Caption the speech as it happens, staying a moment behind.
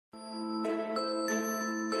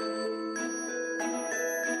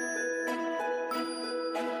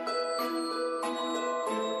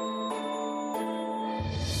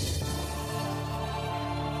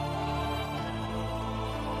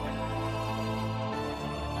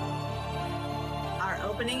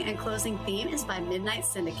opening and closing theme is by Midnight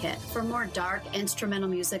Syndicate. For more dark instrumental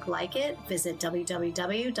music like it, visit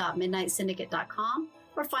www.midnightsyndicate.com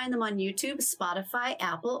or find them on YouTube, Spotify,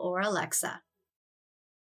 Apple, or Alexa.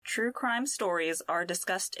 True crime stories are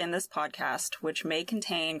discussed in this podcast, which may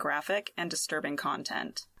contain graphic and disturbing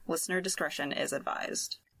content. Listener discretion is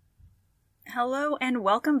advised. Hello and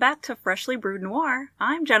welcome back to Freshly Brewed Noir.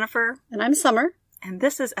 I'm Jennifer. And I'm Summer. And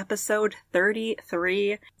this is episode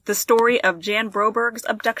 33, the story of Jan Broberg's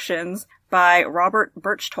Abductions by Robert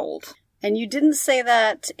Berchtold. And you didn't say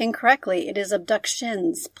that incorrectly. It is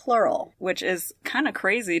abductions, plural. Which is kind of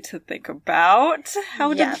crazy to think about.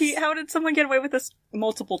 How did someone get away with this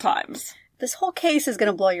multiple times? This whole case is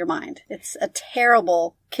going to blow your mind. It's a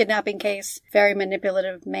terrible kidnapping case. Very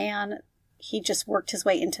manipulative man. He just worked his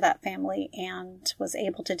way into that family and was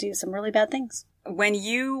able to do some really bad things. When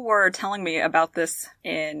you were telling me about this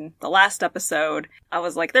in the last episode, I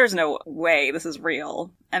was like, there's no way this is real.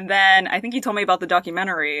 And then I think you told me about the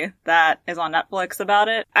documentary that is on Netflix about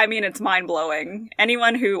it. I mean, it's mind-blowing.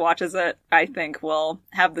 Anyone who watches it, I think, will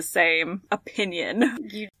have the same opinion.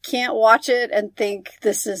 You can't watch it and think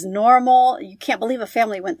this is normal. You can't believe a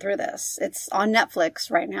family went through this. It's on Netflix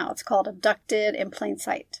right now. It's called Abducted in Plain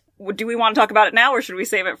Sight. Do we want to talk about it now, or should we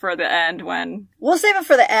save it for the end when... We'll save it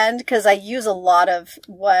for the end, because I use a lot of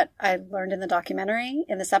what I learned in the documentary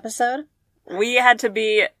in this episode. We had to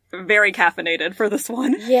be very caffeinated for this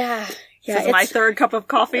one. Yeah. This is my third cup of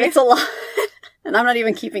coffee. It's a lot. And I'm not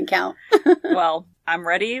even keeping count. Well, I'm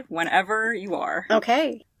ready whenever you are.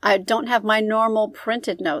 Okay. I don't have my normal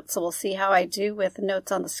printed notes, so we'll see how I do with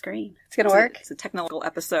notes on the screen. It's going to work? It's a technical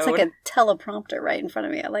episode. It's like a teleprompter right in front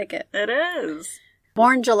of me. I like it. It is.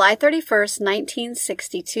 Born July 31st,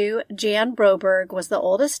 1962, Jan Broberg was the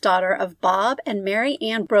oldest daughter of Bob and Mary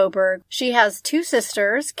Ann Broberg. She has two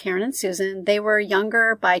sisters, Karen and Susan. They were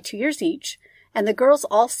younger by 2 years each, and the girls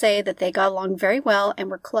all say that they got along very well and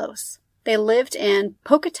were close. They lived in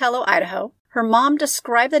Pocatello, Idaho. Her mom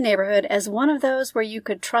described the neighborhood as one of those where you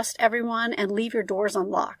could trust everyone and leave your doors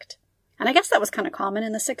unlocked. And I guess that was kind of common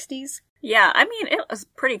in the 60s. Yeah, I mean, it was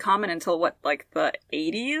pretty common until, the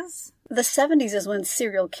 80s? The 70s is when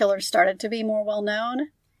serial killers started to be more well-known,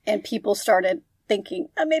 and people started thinking,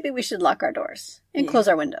 maybe we should lock our doors and close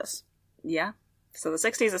our windows. Yeah. So the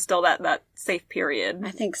 60s is still that safe period.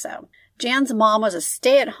 I think so. Jan's mom was a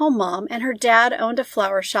stay-at-home mom, and her dad owned a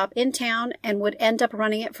flower shop in town and would end up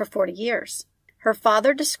running it for 40 years. Her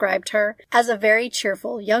father described her as a very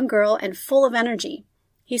cheerful young girl and full of energy.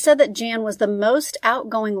 He said that Jan was the most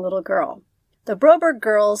outgoing little girl. The Broberg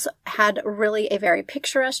girls had really a very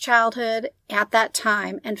picturesque childhood at that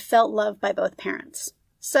time and felt loved by both parents.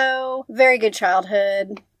 So, very good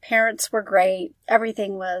childhood. Parents were great.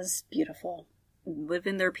 Everything was beautiful.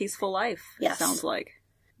 Living their peaceful life, yes. Sounds like.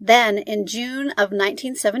 Then, in June of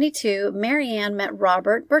 1972, Mary Ann met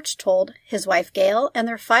Robert Berchtold, his wife Gail, and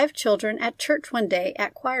their 5 children at church one day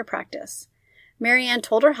at choir practice. Mary Ann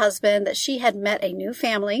told her husband that she had met a new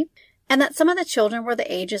family and that some of the children were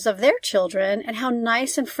the ages of their children and how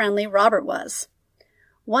nice and friendly Robert was.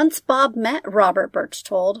 Once Bob met Robert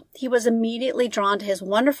Berchtold, he was immediately drawn to his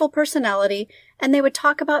wonderful personality, and they would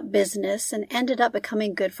talk about business and ended up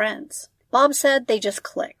becoming good friends. Bob said they just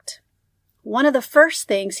clicked. One of the first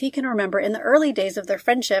things he can remember in the early days of their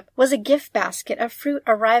friendship was a gift basket of fruit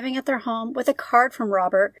arriving at their home with a card from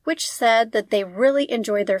Robert, which said that they really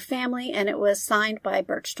enjoyed their family, and it was signed by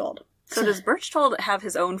Berchtold. So does Berchtold have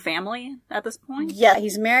his own family at this point? Yeah,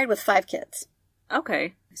 he's married with 5 kids.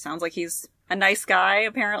 Okay. Sounds like he's a nice guy,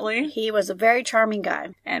 apparently. He was a very charming guy.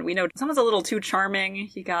 And we know someone's a little too charming.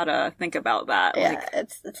 You gotta think about that. Yeah,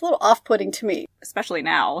 it's a little off-putting to me. Especially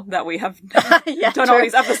now that we have yeah, done true. all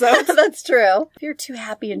these episodes. That's true. If you're too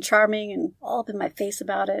happy and charming and all up in my face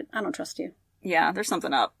about it, I don't trust you. Yeah, there's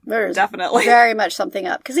something up. There's definitely very much something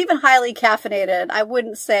up. Because even highly caffeinated, I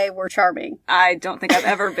wouldn't say we're charming. I don't think I've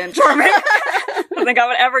ever been charming. I don't think I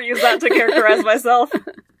would ever use that to characterize myself.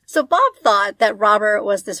 So Bob thought that Robert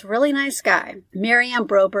was this really nice guy. Mary Ann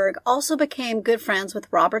Broberg also became good friends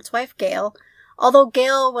with Robert's wife, Gail, although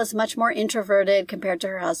Gail was much more introverted compared to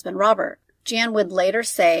her husband, Robert. Jan would later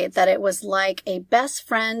say that it was like a best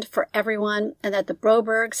friend for everyone and that the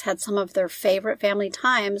Brobergs had some of their favorite family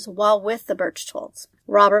times while with the Berchtolds.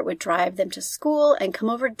 Robert would drive them to school and come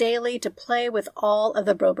over daily to play with all of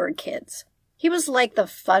the Broberg kids. He was like the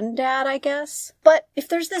fun dad, I guess. But if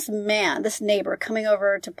there's this man, this neighbor, coming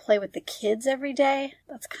over to play with the kids every day,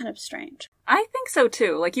 that's kind of strange. I think so,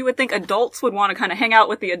 too. Like, you would think adults would want to kind of hang out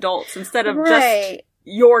with the adults instead of right.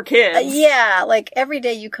 your kids. Yeah, like every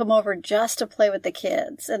day you come over just to play with the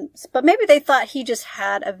kids. But maybe they thought he just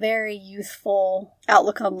had a very youthful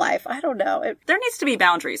outlook on life. I don't know. There needs to be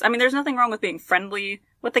boundaries. I mean, there's nothing wrong with being friendly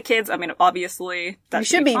with the kids. I mean, obviously, that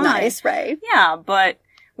should be fine. Nice, right? Yeah, but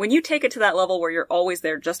when you take it to that level where you're always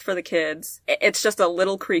there just for the kids, it's just a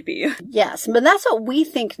little creepy. Yes, but that's what we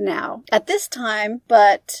think now at this time,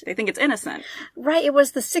 but... They think it's innocent. Right, it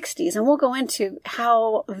was the 60s, and we'll go into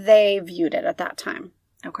how they viewed it at that time.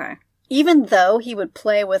 Okay. Even though he would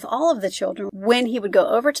play with all of the children, when he would go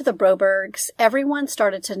over to the Brobergs, everyone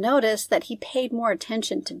started to notice that he paid more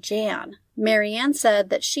attention to Jan. Marianne said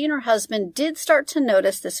that she and her husband did start to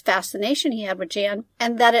notice this fascination he had with Jan,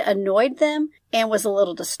 and that it annoyed them and was a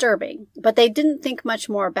little disturbing, but they didn't think much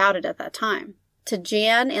more about it at that time. To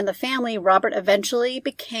Jan and the family, Robert eventually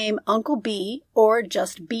became Uncle B, or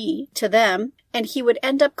just B, to them, and he would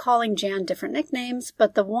end up calling Jan different nicknames,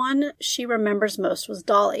 but the one she remembers most was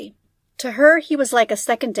Dolly. To her, he was like a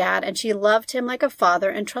second dad, and she loved him like a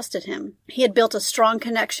father and trusted him. He had built a strong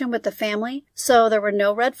connection with the family, so there were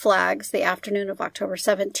no red flags the afternoon of October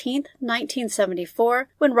 17th, 1974,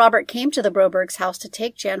 when Robert came to the Brobergs' house to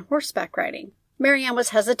take Jan horseback riding. Marianne was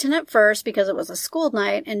hesitant at first because it was a school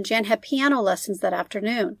night, and Jan had piano lessons that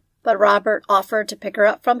afternoon. But Robert offered to pick her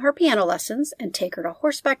up from her piano lessons and take her to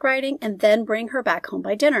horseback riding and then bring her back home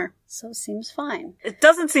by dinner. So seems fine. It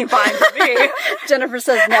doesn't seem fine to me. Jennifer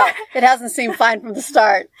says no. It hasn't seemed fine from the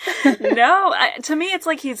start. No, to me it's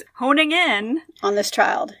like he's honing in on this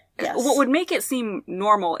child. Yes. What would make it seem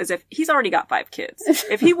normal is if he's already got 5 kids.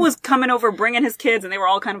 If he was coming over bringing his kids and they were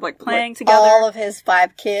all kind of like playing together. All of his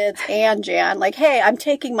 5 kids and Jan. Like, hey, I'm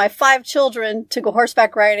taking my 5 children to go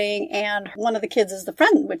horseback riding, and one of the kids is the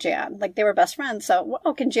friend with Jan. Like, they were best friends. So,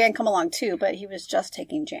 can Jan come along too? But he was just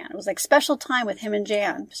taking Jan. It was like special time with him and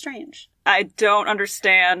Jan. Strange. I don't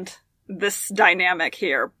understand this dynamic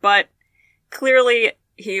here, but clearly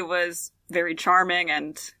he was very charming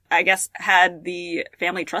and I guess had the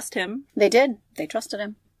family trust him. They did. They trusted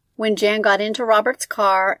him. When Jan got into Robert's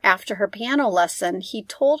car after her piano lesson, he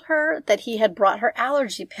told her that he had brought her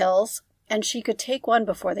allergy pills and she could take one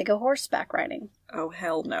before they go horseback riding. Oh,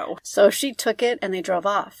 hell no. So she took it and they drove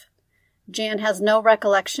off. Jan has no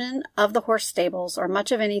recollection of the horse stables or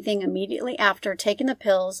much of anything immediately after taking the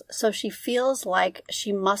pills, so she feels like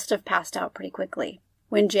she must have passed out pretty quickly.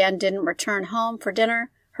 When Jan didn't return home for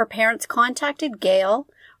dinner, her parents contacted Gail,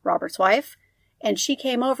 Robert's wife, and she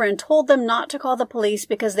came over and told them not to call the police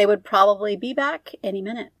because they would probably be back any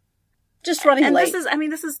minute. Just running late.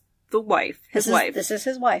 And this is the wife, his wife. This is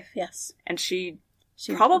his wife, yes. And she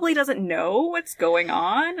probably doesn't know what's going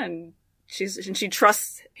on, and she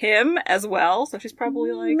trusts him as well, so she's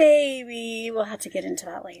probably like... Maybe we'll have to get into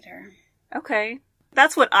that later. Okay.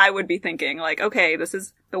 That's what I would be thinking. Like, okay, this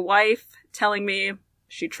is the wife telling me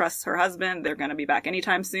she trusts her husband. They're going to be back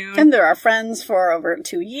anytime soon. And they're our friends for over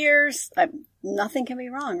 2 years. Nothing can be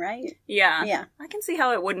wrong, right? Yeah. Yeah. I can see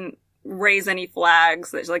how it wouldn't raise any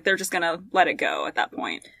flags. Like, they're just going to let it go at that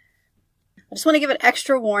point. I just want to give an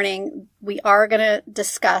extra warning. We are going to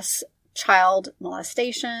discuss child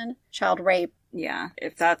molestation, child rape. Yeah.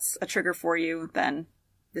 If that's a trigger for you, then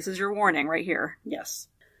this is your warning right here. Yes.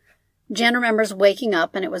 Jan remembers waking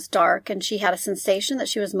up and it was dark and she had a sensation that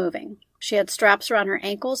she was moving. She had straps around her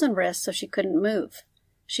ankles and wrists so she couldn't move.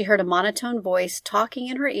 She heard a monotone voice talking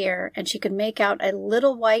in her ear and she could make out a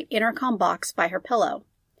little white intercom box by her pillow.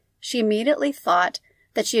 She immediately thought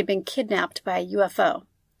that she had been kidnapped by a UFO.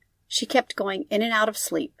 She kept going in and out of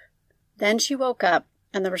sleep. Then she woke up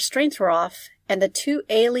and the restraints were off, and the 2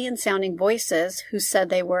 alien-sounding voices, who said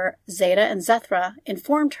they were Zeta and Zethra,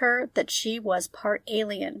 informed her that she was part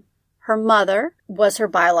alien. Her mother was her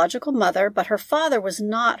biological mother, but her father was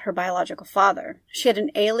not her biological father. She had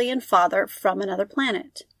an alien father from another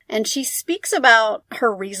planet. And she speaks about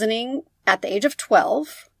her reasoning at the age of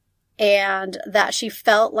 12, and that she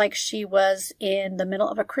felt like she was in the middle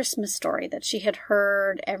of a Christmas story that she had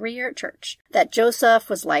heard every year at church. That Joseph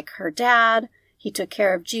was like her dad. He took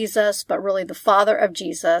care of Jesus, but really the father of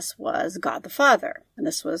Jesus was God the Father. And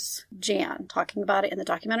this was Jan talking about it in the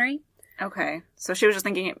documentary. Okay. So she was just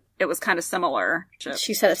thinking it was kind of similar.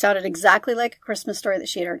 She said it sounded exactly like a Christmas story that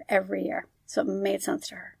she had heard every year. So it made sense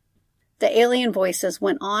to her. The alien voices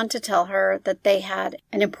went on to tell her that they had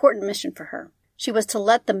an important mission for her. She was to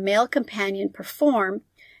let the male companion perform,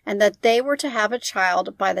 and that they were to have a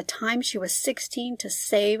child by the time she was 16 to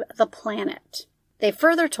save the planet. They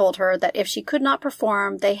further told her that if she could not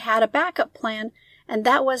perform, they had a backup plan, and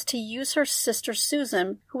that was to use her sister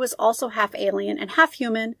Susan, who was also half alien and half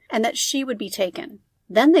human, and that she would be taken.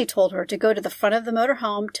 Then they told her to go to the front of the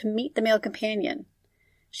motorhome to meet the male companion.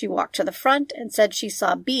 She walked to the front and said she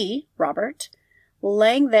saw B, Robert,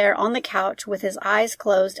 laying there on the couch with his eyes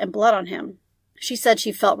closed and blood on him. She said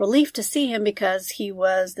she felt relief to see him because he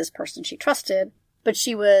was this person she trusted, but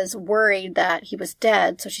she was worried that he was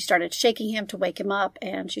dead, so she started shaking him to wake him up,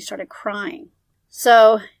 and she started crying.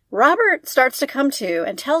 So Robert starts to come to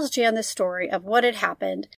and tells Jan this story of what had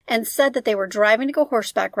happened and said that they were driving to go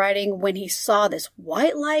horseback riding when he saw this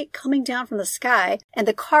white light coming down from the sky and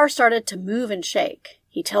the car started to move and shake.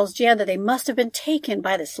 He tells Jan that they must have been taken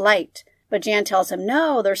by this light, but Jan tells him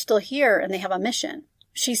no, they're still here and they have a mission.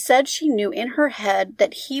 She said she knew in her head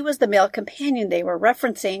that he was the male companion they were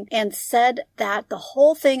referencing and said that the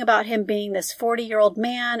whole thing about him being this 40-year-old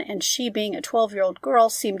man and she being a 12-year-old girl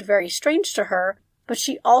seemed very strange to her, but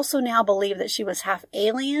she also now believed that she was half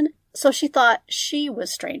alien, so she thought she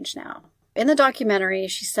was strange now. In the documentary,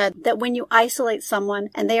 she said that when you isolate someone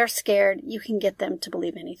and they are scared, you can get them to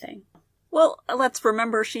believe anything. Well, let's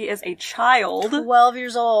remember she is a child. 12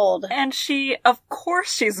 years old. And of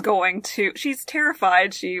course she's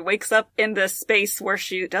terrified. She wakes up in this space where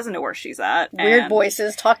she doesn't know where she's at. Weird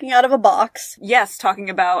voices talking out of a box. Yes, talking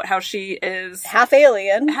about how she is half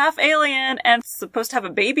alien and supposed to have a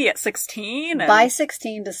baby at 16. By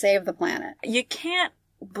 16 to save the planet. You can't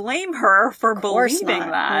blame her for believing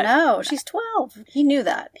that. No, she's 12. He knew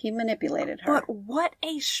that. He manipulated her. But what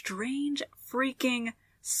a strange freaking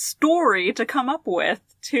story to come up with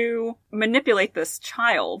to manipulate this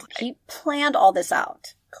child. He planned all this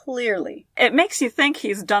out. Clearly. It makes you think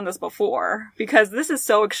he's done this before, because this is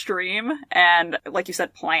so extreme and, like you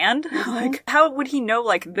said, planned. Mm-hmm. Like, how would he know,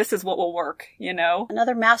 like, this is what will work, you know?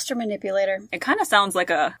 Another master manipulator. It kind of sounds like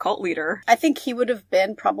a cult leader. I think he would have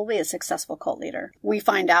been probably a successful cult leader. We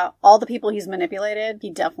find out all the people he's manipulated, he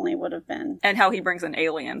definitely would have been. And how he brings in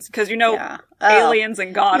aliens. Because, aliens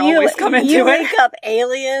and God always come into it. You wake up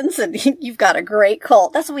aliens and you've got a great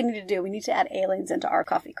cult. That's what we need to do. We need to add aliens into our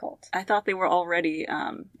coffee cult. I thought they were already,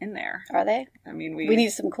 in there. Are they? I mean, we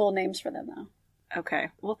need some cool names for them, though. Okay,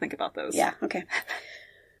 we'll think about those. Yeah, okay.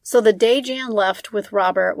 So the day Jan left with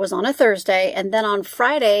Robert was on a Thursday, and then on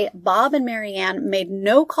Friday, Bob and Marianne made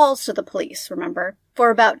no calls to the police, remember?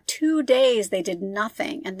 For about 2 days, they did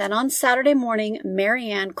nothing, and then on Saturday morning,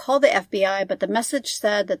 Marianne called the FBI, but the message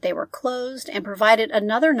said that they were closed and provided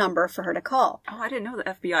another number for her to call. Oh, I didn't know the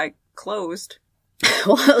FBI closed.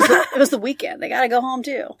 Well, it was the weekend. They gotta go home,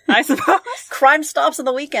 too. I suppose. Crime stops on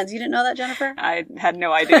the weekends. You didn't know that, Jennifer? I had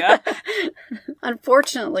no idea.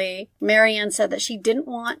 Unfortunately, Marianne said that she didn't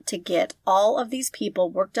want to get all of these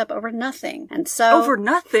people worked up over nothing. And so... Over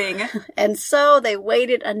nothing? And so they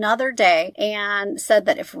waited another day and said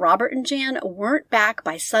that if Robert and Jan weren't back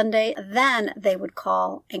by Sunday, then they would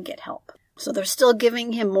call and get help. So they're still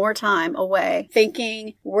giving him more time away,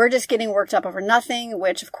 thinking we're just getting worked up over nothing,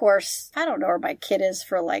 which, of course, I don't know where my kid is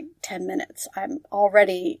for like 10 minutes. I'm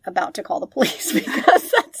already about to call the police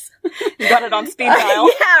because that's... You got it on speed dial.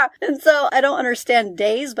 Yeah. And so I don't understand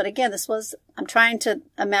days, but again, I'm trying to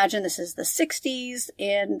imagine this is the 60s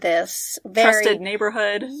in this very... Trusted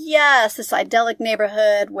neighborhood. Yes, this idyllic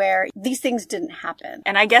neighborhood where these things didn't happen.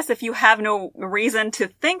 And I guess if you have no reason to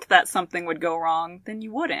think that something would go wrong, then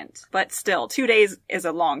you wouldn't. But still, 2 days is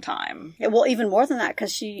a long time. Well, even more than that,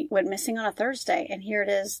 because she went missing on a Thursday, and here it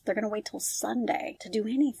is, they're going to wait till Sunday to do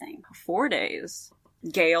anything. 4 days.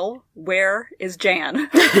 Gail, where is Jan?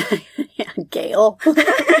 Yeah, Gail.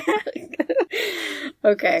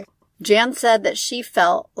 Okay. Jan said that she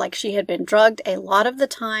felt like she had been drugged a lot of the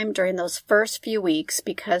time during those first few weeks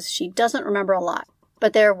because she doesn't remember a lot.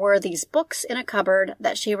 But there were these books in a cupboard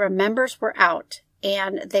that she remembers were out,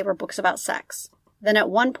 and they were books about sex. Then at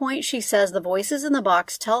one point she says the voices in the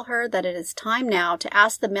box tell her that it is time now to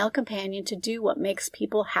ask the male companion to do what makes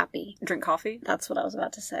people happy. Drink coffee? That's what I was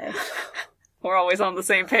about to say. We're always on the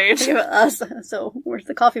same page. So where's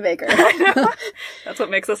the coffee maker? I know. That's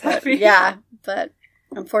what makes us happy. Yeah, but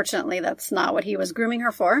unfortunately that's not what he was grooming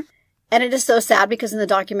her for. And it is so sad because in the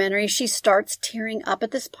documentary she starts tearing up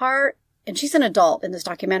at this part. And she's an adult in this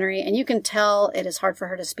documentary, and you can tell it is hard for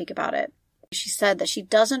her to speak about it. She said that she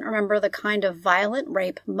doesn't remember the kind of violent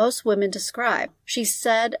rape most women describe. She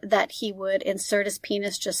said that he would insert his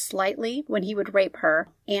penis just slightly when he would rape her,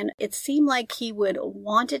 and it seemed like he would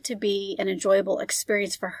want it to be an enjoyable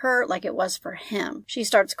experience for her like it was for him. She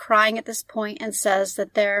starts crying at this point and says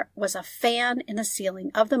that there was a fan in the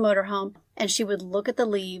ceiling of the motorhome, and she would look at the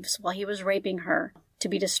leaves while he was raping her to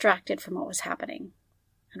be distracted from what was happening.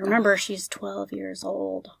 And remember, she's 12 years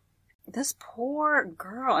old. This poor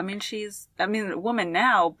girl. I mean, a woman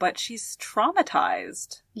now, but she's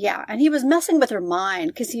traumatized. Yeah, and he was messing with her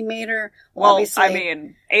mind because he made her, aliens.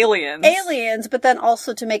 Aliens, but then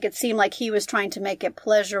also to make it seem like he was trying to make it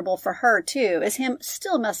pleasurable for her, too, is him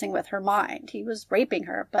still messing with her mind. He was raping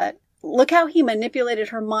her, but look how he manipulated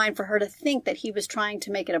her mind for her to think that he was trying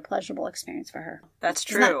to make it a pleasurable experience for her. That's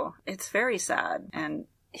true. It's very sad. And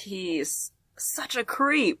he's such a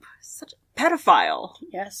creep. Such a pedophile.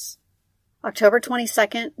 Yes. October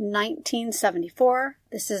 22nd, 1974.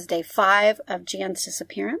 This is day 5 of Jan's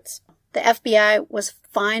disappearance. The FBI was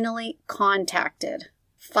finally contacted.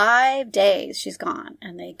 5 days she's gone,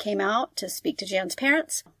 and they came out to speak to Jan's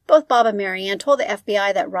parents. Both Bob and Marianne told the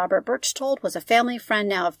FBI that Robert Berchtold was a family friend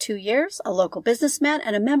now of 2 years, a local businessman,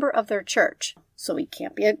 and a member of their church. So he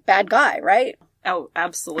can't be a bad guy, right? Oh,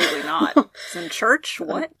 absolutely not. He's in church?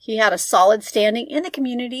 What? He had a solid standing in the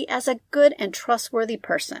community as a good and trustworthy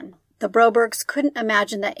person. The Brobergs couldn't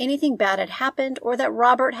imagine that anything bad had happened or that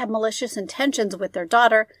Robert had malicious intentions with their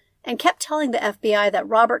daughter, and kept telling the FBI that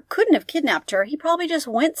Robert couldn't have kidnapped her. He probably just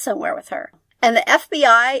went somewhere with her. And the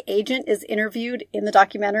FBI agent is interviewed in the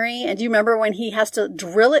documentary, and do you remember when he has to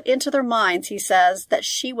drill it into their minds? He says that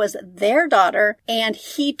she was their daughter and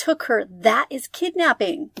he took her. That is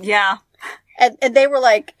kidnapping. Yeah. And they were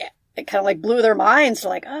like, it kind of like blew their minds.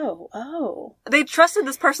 They're like, oh. They trusted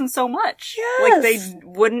this person so much. Yes. Like they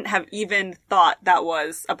wouldn't have even thought that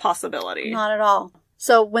was a possibility. Not at all.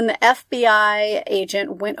 So when the FBI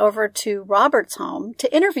agent went over to Robert's home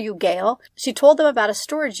to interview Gail, she told them about a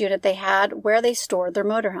storage unit they had where they stored their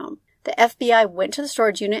motorhome. The FBI went to the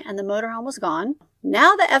storage unit and the motorhome was gone.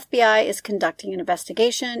 Now the FBI is conducting an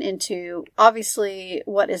investigation into, obviously,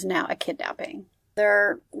 what is now a kidnapping.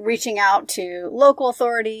 They're reaching out to local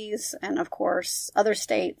authorities and, of course, other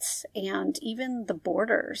states and even the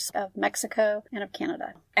borders of Mexico and of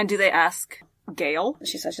Canada. And do they ask Gail?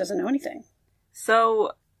 She says she doesn't know anything.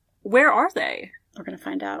 So, where are they? We're going to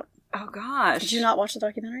find out. Oh, gosh. Did you not watch the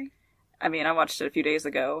documentary? I mean, I watched it a few days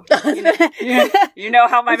ago. You know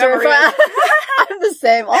how my memory is. I'm the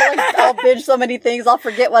same. I'll binge so many things. I'll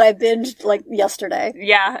forget what I binged, like, yesterday.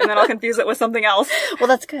 Yeah, and then I'll confuse it with something else. Well,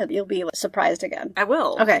 that's good. You'll be surprised again. I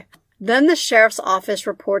will. Okay. Then the sheriff's office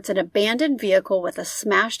reports an abandoned vehicle with a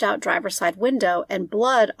smashed-out driver's side window and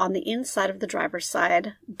blood on the inside of the driver's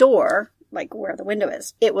side door, like where the window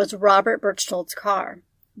is. It was Robert Berchtold's car.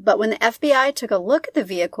 But when the FBI took a look at the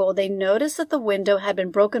vehicle, they noticed that the window had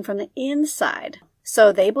been broken from the inside.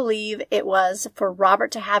 So they believe it was for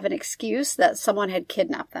Robert to have an excuse that someone had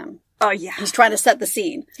kidnapped them. Oh, yeah. He's trying to set the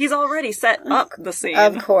scene. He's already set up the scene.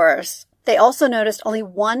 Of course. They also noticed only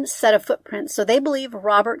one set of footprints, so they believe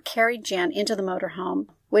Robert carried Jan into the motorhome,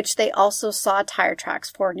 which they also saw tire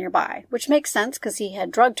tracks for nearby, which makes sense because he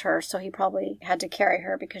had drugged her, so he probably had to carry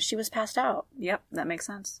her because she was passed out. Yep, that makes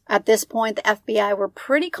sense. At this point, the FBI were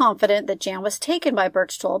pretty confident that Jan was taken by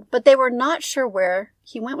Berchtold, but they were not sure where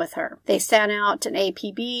he went with her. They sent out an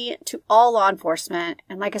APB to all law enforcement,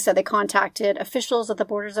 and like I said, they contacted officials at the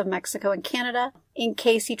borders of Mexico and Canada in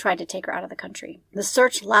case he tried to take her out of the country. The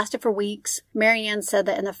search lasted for weeks. Marianne said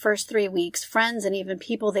that in the first 3 weeks, friends and even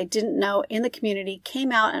people they didn't know in the community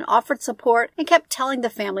came out and offered support and kept telling the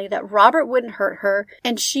family that Robert wouldn't hurt her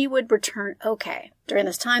and she would return okay. During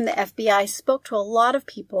this time, the FBI spoke to a lot of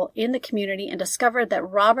people in the community and discovered that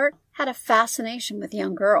Robert had a fascination with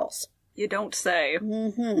young girls. You don't say.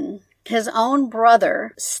 Mm-hmm. His own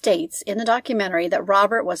brother states in the documentary that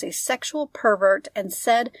Robert was a sexual pervert and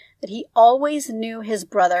said that he always knew his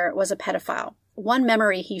brother was a pedophile. One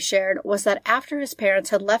memory he shared was that after his parents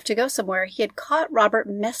had left to go somewhere, he had caught Robert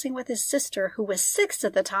messing with his sister, who was 6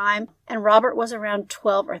 at the time, and Robert was around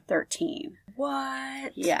 12 or 13.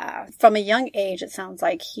 What? Yeah. From a young age, it sounds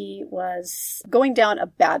like he was going down a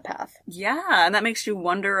bad path. Yeah, and that makes you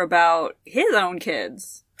wonder about his own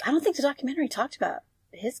kids. I don't think the documentary talked about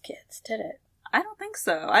his kids, did it? I don't think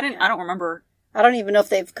so. I don't remember. I don't even know if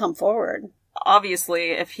they've come forward.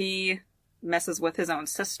 Obviously, if he messes with his own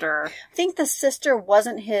sister. I think the sister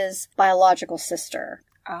wasn't his biological sister.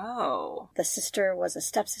 Oh. The sister was a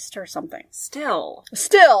stepsister or something. Still,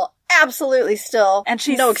 absolutely still. And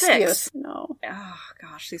she's no 6. Excuse. No. Oh,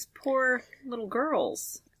 gosh, these poor little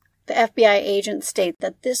girls. The FBI agents state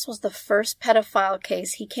that this was the first pedophile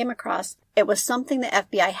case he came across. It was something the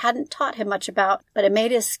FBI hadn't taught him much about, but it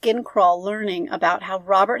made his skin crawl learning about how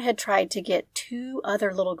Robert had tried to get 2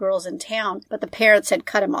 other little girls in town, but the parents had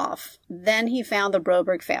cut him off. Then he found the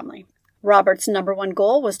Broberg family. Robert's number 1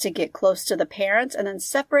 goal was to get close to the parents and then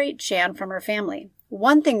separate Jan from her family.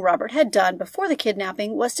 One thing Robert had done before the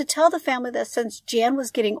kidnapping was to tell the family that since Jan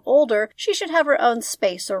was getting older, she should have her own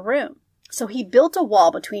space or room. So he built a wall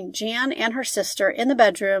between Jan and her sister in the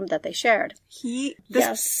bedroom that they shared.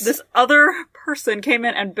 This other person came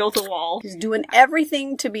in and built a wall. He's doing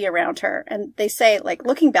everything to be around her. And they say, like,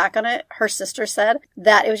 looking back on it, her sister said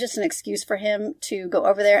that it was just an excuse for him to go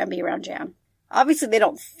over there and be around Jan. Obviously, they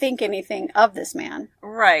don't think anything of this man.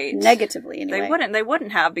 Right. Negatively, anyway. They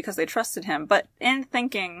wouldn't have because they trusted him. But in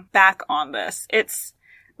thinking back on this, it's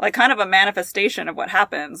like kind of a manifestation of what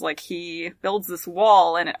happens. Like, he builds this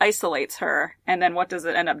wall and it isolates her. And then what does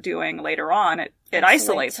it end up doing later on? It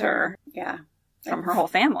isolates her. Yeah. From her whole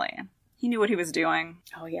family. He knew what he was doing.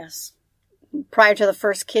 Oh, yes. Prior to the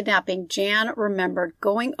first kidnapping, Jan remembered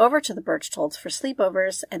going over to the Berchtolds for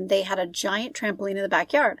sleepovers, and they had a giant trampoline in the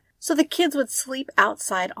backyard. So the kids would sleep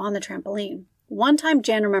outside on the trampoline. One time,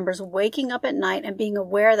 Jan remembers waking up at night and being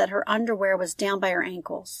aware that her underwear was down by her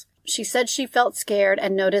ankles. She said she felt scared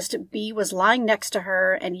and noticed B was lying next to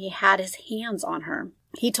her and he had his hands on her.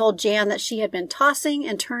 He told Jan that she had been tossing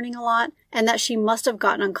and turning a lot and that she must have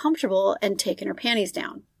gotten uncomfortable and taken her panties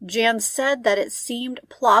down. Jan said that it seemed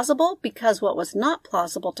plausible because what was not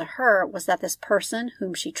plausible to her was that this person,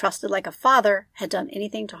 whom she trusted like a father, had done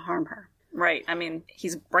anything to harm her. Right. I mean,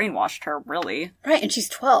 he's brainwashed her, really. Right, and she's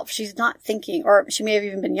 12. She's not thinking, or she may have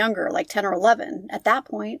even been younger, like 10 or 11. At that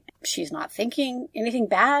point, she's not thinking anything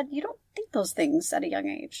bad. You don't think those things at a young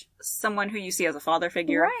age. Someone who you see as a father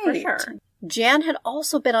figure, right. For sure. Jan had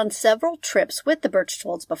also been on several trips with the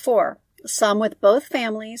Berchtolds before, some with both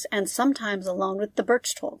families and sometimes alone with the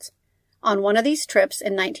Berchtolds. On one of these trips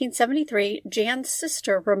in 1973, Jan's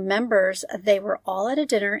sister remembers they were all at a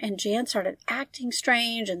dinner and Jan started acting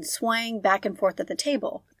strange and swaying back and forth at the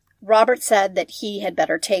table. Robert said that he had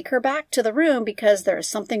better take her back to the room because there is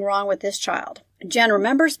something wrong with this child. Jan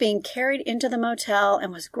remembers being carried into the motel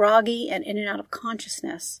and was groggy and in and out of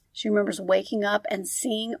consciousness. She remembers waking up and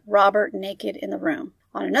seeing Robert naked in the room.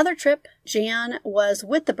 On another trip, Jan was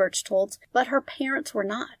with the Berchtolds, but her parents were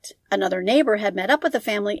not. Another neighbor had met up with the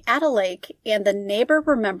family at a lake, and the neighbor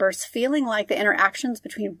remembers feeling like the interactions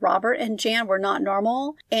between Robert and Jan were not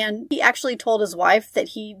normal, and he actually told his wife that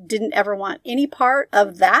he didn't ever want any part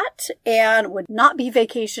of that and would not be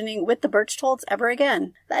vacationing with the Berchtolds ever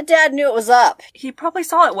again. That dad knew it was up. He probably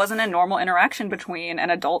saw it wasn't a normal interaction between an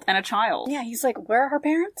adult and a child. Yeah, he's like, where are her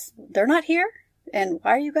parents? They're not here? And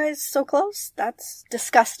why are you guys so close? That's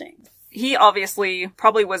disgusting. He obviously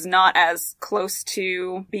probably was not as close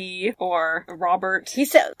to B or Robert. He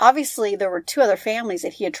said, obviously, there were two other families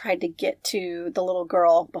that he had tried to get to the little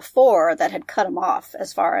girl before that had cut him off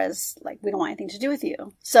as far as, like, we don't want anything to do with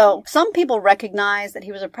you. So some people recognized that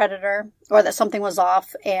he was a predator or that something was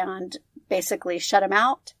off and basically shut him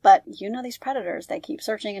out. But you know these predators, they keep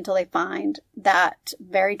searching until they find that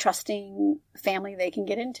very trusting family they can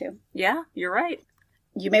get into. Yeah, you're right.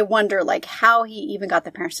 You may wonder, like, how he even got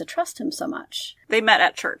the parents to trust him so much. They met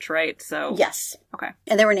at church, right? So yes. Okay.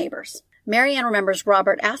 And they were neighbors. Marianne remembers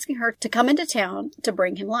Robert asking her to come into town to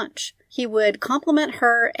bring him lunch. He would compliment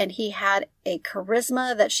her, and he had a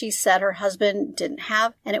charisma that she said her husband didn't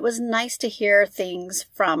have, and it was nice to hear things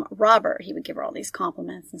from Robert. He would give her all these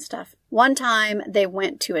compliments and stuff. One time, they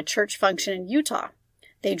went to a church function in Utah.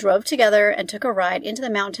 They drove together and took a ride into the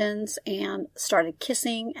mountains and started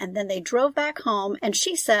kissing, and then they drove back home, and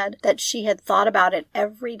she said that she had thought about it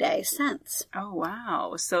every day since. Oh,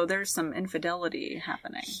 wow. So there's some infidelity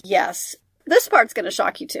happening. Yes. This part's going to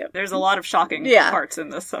shock you, too. There's a lot of shocking parts in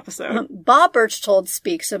this episode. Bob Berchtold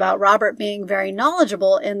speaks about Robert being very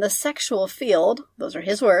knowledgeable in the sexual field, those are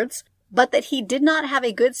his words, but that he did not have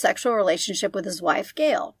a good sexual relationship with his wife,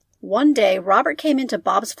 Gail. One day, Robert came into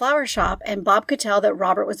Bob's flower shop, and Bob could tell that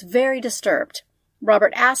Robert was very disturbed.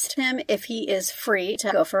 Robert asked him if he is free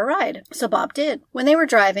to go for a ride, so Bob did. When they were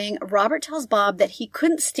driving, Robert tells Bob that he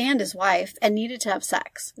couldn't stand his wife and needed to have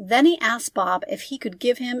sex. Then he asked Bob if he could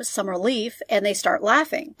give him some relief, and they start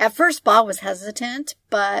laughing. At first, Bob was hesitant,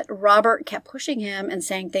 but Robert kept pushing him and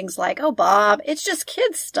saying things like, "Oh, Bob, it's just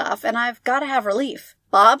kids stuff, and I've got to have relief."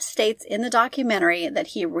 Bob states in the documentary that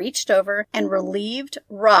he reached over and relieved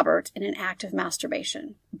Robert in an act of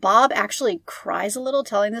masturbation. Bob actually cries a little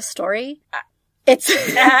telling this story. It's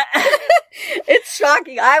it's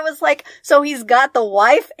shocking. I was like, so he's got the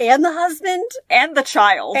wife and the husband? And the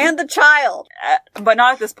child. And the child. But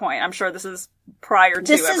not at this point. I'm sure this is prior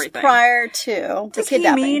to everything. This is prior to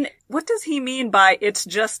kidnapping. What does he mean by it's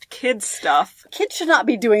just kid stuff? Kids should not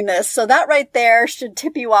be doing this, so that right there should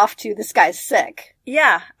tip you off to this guy's sick.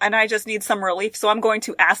 Yeah, and I just need some relief, so I'm going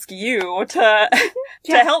to ask you to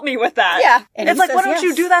help me with that. Yeah. And it's like, why don't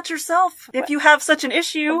you do that yourself if you have such an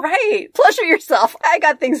issue? Right. Pleasure yourself. I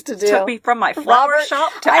got things to do. Took me from my flower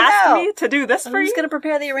shop to ask me to do this for you? I'm just going to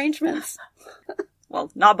prepare the arrangements.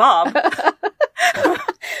 Well, not Bob.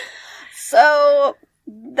 So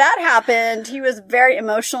that happened. He was very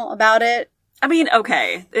emotional about it. I mean,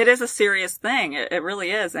 okay, it is a serious thing. It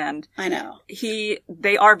really is. And I know.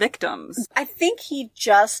 They are victims. I think he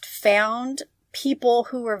just found people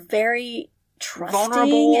who were very trusting.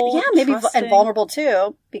 Vulnerable. Yeah, maybe, trusting. and vulnerable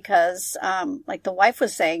too, because, like the wife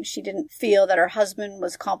was saying, she didn't feel that her husband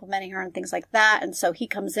was complimenting her and things like that. And so he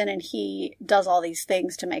comes in and he does all these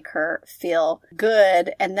things to make her feel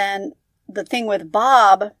good. And then the thing with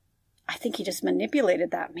Bob, I think he just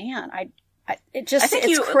manipulated that man.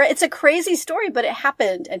 It's a crazy story, but it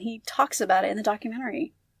happened, and he talks about it in the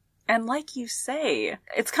documentary. And like you say,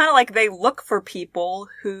 it's kind of like they look for people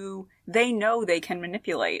who they know they can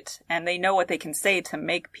manipulate, and they know what they can say to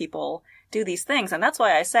make people do these things. And that's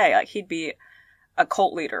why I say, like, he'd be a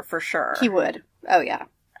cult leader for sure. He would. Oh, yeah.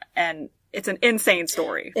 And it's an insane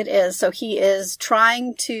story. It is. So he is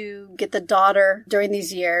trying to get the daughter during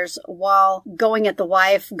these years while going at the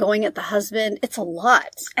wife, going at the husband. It's a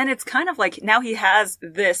lot. And it's kind of like now he has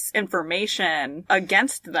this information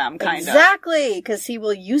against them, kind of. Exactly, because he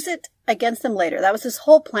will use it against them later. That was his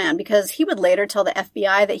whole plan, because he would later tell the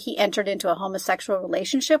FBI that he entered into a homosexual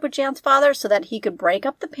relationship with Jan's father so that he could break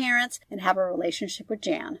up the parents and have a relationship with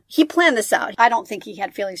Jan. He planned this out. I don't think he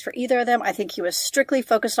had feelings for either of them. I think he was strictly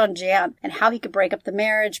focused on Jan and how he could break up the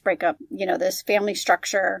marriage, break up, this family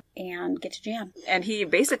structure, and get to Jan. And he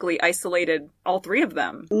basically isolated all three of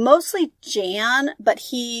them. Mostly Jan, but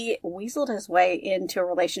he weaseled his way into a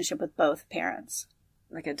relationship with both parents.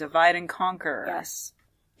 Like a divide and conquer. Yes.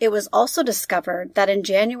 It was also discovered that in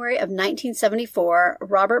January of 1974,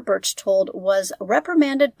 Robert Berchtold was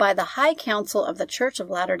reprimanded by the High Council of the Church of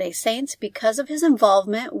Latter-day Saints because of his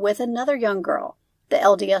involvement with another young girl. The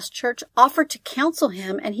LDS Church offered to counsel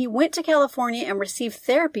him, and he went to California and received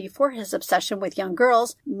therapy for his obsession with young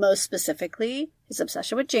girls, most specifically his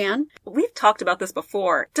obsession with Jan. We've talked about this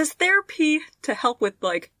before. Does therapy to help with,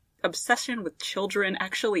 obsession with children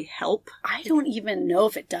actually help? I don't even know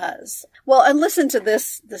if it does. Well, and listen to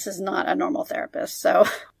this. This is not a normal therapist. So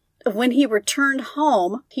when he returned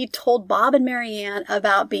home, he told Bob and Marianne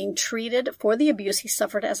about being treated for the abuse he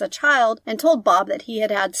suffered as a child, and told Bob that he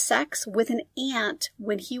had had sex with an aunt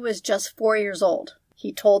when he was just 4 years old.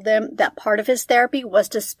 He told them that part of his therapy was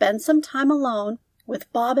to spend some time alone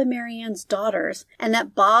with Bob and Marianne's daughters, and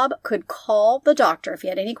that Bob could call the doctor if he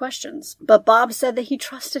had any questions. But Bob said that he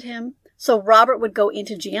trusted him, so Robert would go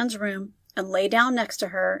into Jan's room and lay down next to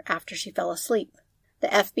her after she fell asleep. The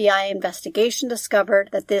FBI investigation discovered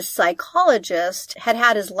that this psychologist had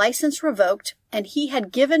had his license revoked, and he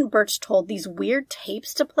had given Berchtold these weird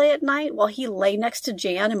tapes to play at night while he lay next to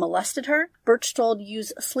Jan and molested her. Berchtold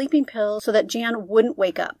used sleeping pills so that Jan wouldn't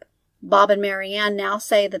wake up. Bob and Marianne now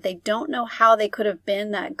say that they don't know how they could have been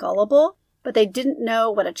that gullible, but they didn't know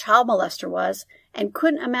what a child molester was and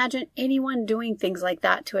couldn't imagine anyone doing things like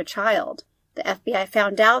that to a child. The FBI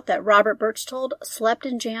found out that Robert Berchtold slept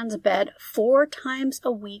in Jan's bed 4 times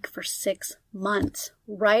a week for 6 months,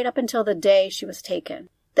 right up until the day she was taken.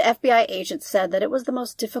 The FBI agent said that it was the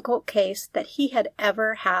most difficult case that he had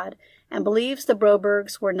ever had, and believes the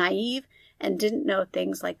Brobergs were naive and didn't know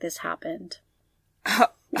things like this happened.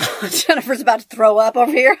 Jennifer's about to throw up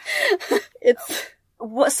over here.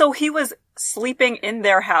 So he was sleeping in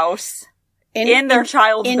their house, in their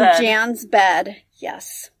child's bed. In Jan's bed,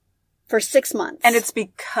 yes. For 6 months. And it's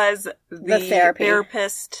because the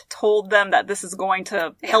therapist told them that this is going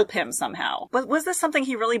to help him somehow. But was this something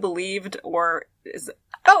he really believed, or is...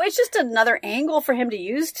 Oh, it's just another angle for him to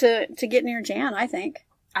use to get near Jan, I think.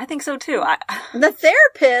 I think so too. The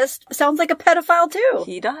therapist sounds like a pedophile too.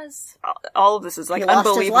 He does. All of this is he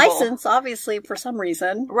unbelievable. He lost his license, obviously, for some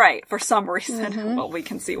reason. Right, for some reason. Mm-hmm. Well, we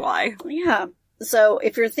can see why. Yeah. So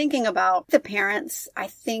if you're thinking about the parents, I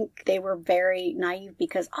think they were very naive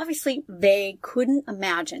because obviously they couldn't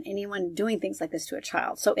imagine anyone doing things like this to a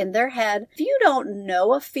child. So in their head, if you don't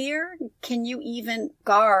know a fear, can you even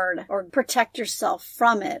guard or protect yourself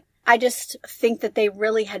from it? I just think that they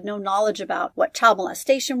really had no knowledge about what child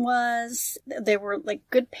molestation was. They were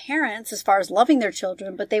good parents as far as loving their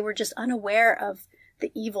children, but they were just unaware of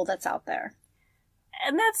the evil that's out there.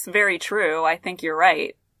 And that's very true. I think you're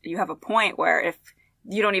right. You have a point where if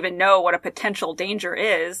you don't even know what a potential danger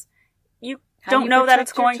is, you don't know that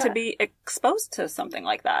it's going to be exposed to something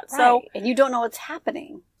like that. Right. So, and you don't know what's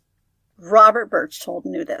happening. Robert Berchtold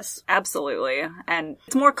knew this. Absolutely. And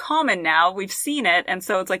it's more common now. We've seen it. And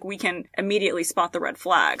so it's we can immediately spot the red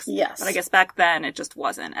flags. Yes. But I guess back then it just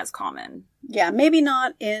wasn't as common. Yeah, maybe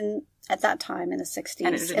not at that time in the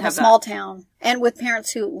 60s in a small town. And with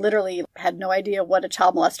parents who literally had no idea what a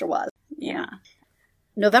child molester was. Yeah.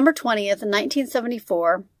 November 20th,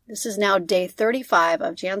 1974, this is now day 35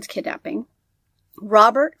 of Jan's kidnapping.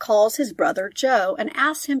 Robert calls his brother Joe and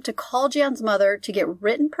asks him to call Jan's mother to get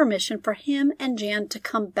written permission for him and Jan to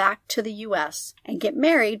come back to the U.S. and get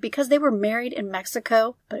married because they were married in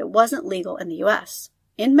Mexico, but it wasn't legal in the U.S.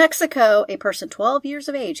 In Mexico, a person 12 years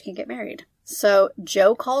of age can get married. So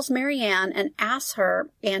Joe calls Marianne and asks her,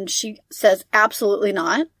 and she says absolutely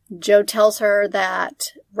not. Joe tells her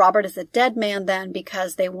that Robert is a dead man then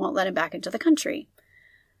because they won't let him back into the country.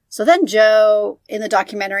 So then Joe, in the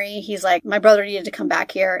documentary, he's like, my brother needed to come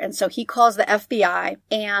back here. And so he calls the FBI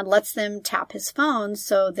and lets them tap his phone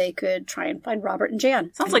so they could try and find Robert and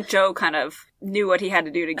Jan. Sounds like Joe kind of knew what he had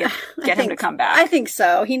to do to get him to come back. I think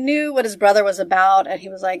so. He knew what his brother was about, and he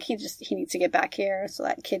was like, he needs to get back here so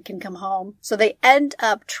that kid can come home. So they end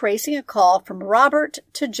up tracing a call from Robert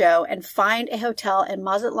to Joe and find a hotel in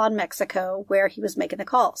Mazatlan, Mexico, where he was making the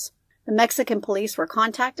calls. The Mexican police were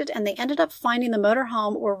contacted, and they ended up finding the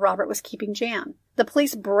motorhome where Robert was keeping Jan. The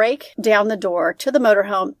police break down the door to the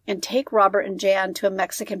motorhome and take Robert and Jan to a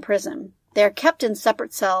Mexican prison. They are kept in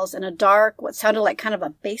separate cells in a dark, what sounded like kind of a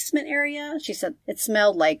basement area. She said it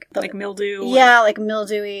smelled like mildew. Yeah, like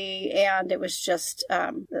mildewy, and it was just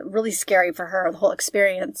really scary for her, the whole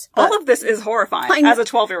experience. All of this is horrifying as a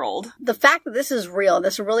 12-year-old. The fact that this is real,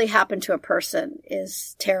 this really happened to a person,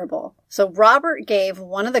 is terrible. So Robert gave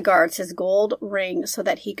one of the guards his gold ring so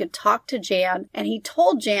that he could talk to Jan, and he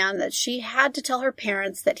told Jan that she had to tell her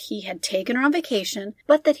parents that he had taken her on vacation,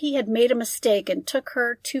 but that he had made a mistake and took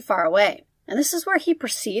her too far away. And this is where he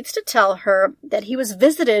proceeds to tell her that he was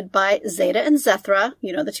visited by Zeta and Zethra,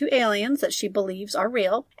 the two aliens that she believes are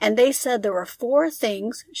real, and they said there were 4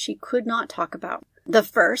 things she could not talk about. The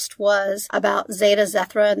first was about Zeta,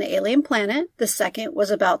 Zethra, and the alien planet. The second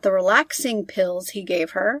was about the relaxing pills he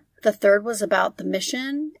gave her. The third was about the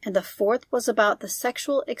mission, and the fourth was about the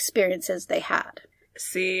sexual experiences they had.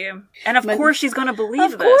 See, and of course she's going to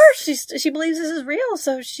believe this. Of course, she believes this is real,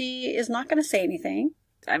 so she is not going to say anything.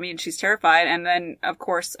 I mean, she's terrified, and then, of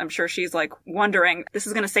course, I'm sure she's, wondering, this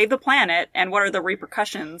is going to save the planet, and what are the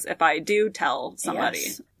repercussions if I do tell somebody?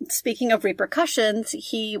 Yes. Speaking of repercussions,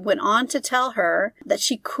 he went on to tell her that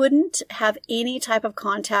she couldn't have any type of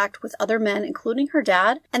contact with other men, including her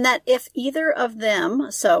dad, and that if either of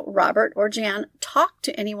them, so Robert or Jan, talked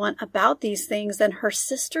to anyone about these things, then her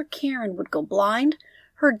sister Karen would go blind,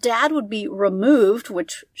 her dad would be removed,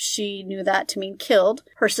 which she knew that to mean killed.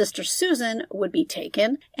 Her sister Susan would be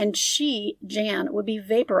taken, and she, Jan, would be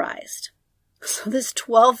vaporized. So this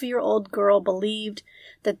 12-year-old girl believed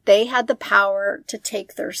that they had the power to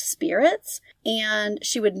take their spirits, and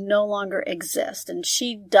she would no longer exist. And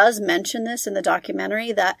she does mention this in the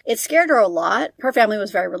documentary, that it scared her a lot. Her family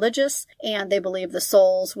was very religious, and they believed the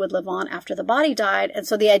souls would live on after the body died. And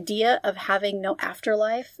so the idea of having no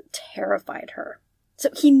afterlife terrified her. So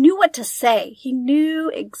he knew what to say. He knew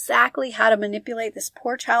exactly how to manipulate this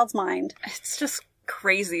poor child's mind. It's just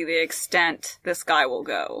crazy the extent this guy will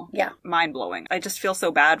go. Yeah. Mind-blowing. I just feel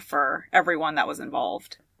so bad for everyone that was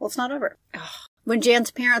involved. Well, it's not over. Ugh. When Jan's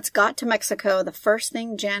parents got to Mexico, the first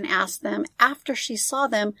thing Jan asked them after she saw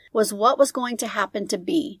them was what was going to happen to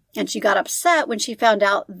Bea. And she got upset when she found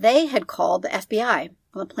out they had called the FBI.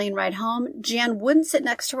 On the plane ride home, Jan wouldn't sit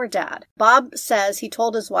next to her dad. Bob says he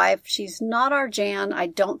told his wife, she's not our Jan, I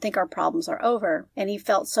don't think our problems are over. And he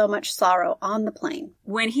felt so much sorrow on the plane.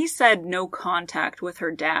 When he said no contact with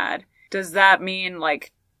her dad, does that mean,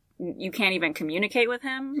 you can't even communicate with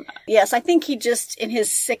him? Yes, I think he just, in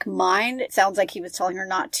his sick mind, it sounds like he was telling her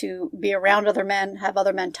not to be around other men, have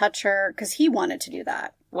other men touch her, because he wanted to do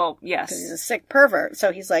that. Well, yes. Because he's a sick pervert.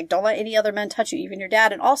 So he's like, don't let any other men touch you, even your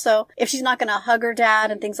dad. And also, if she's not going to hug her dad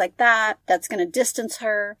and things like that, that's going to distance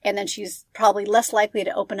her. And then she's probably less likely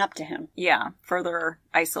to open up to him. Yeah, further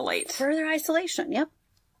isolate. Further isolation, yep.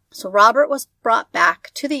 So Robert was brought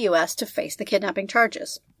back to the U.S. to face the kidnapping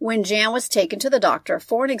charges. When Jan was taken to the doctor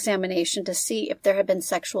for an examination to see if there had been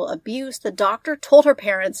sexual abuse, the doctor told her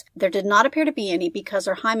parents there did not appear to be any because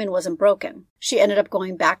her hymen wasn't broken. She ended up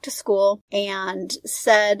going back to school and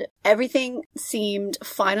said everything seemed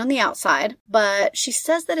fine on the outside, but she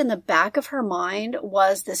says that in the back of her mind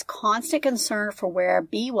was this constant concern for where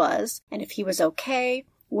Bea was and if he was okay,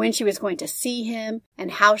 when she was going to see him, and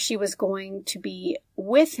how she was going to be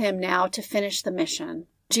with him now to finish the mission.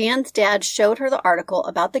 Jan's dad showed her the article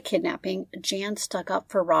about the kidnapping. Jan stuck up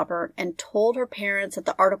for Robert and told her parents that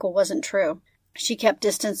the article wasn't true. She kept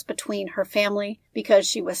distance between her family because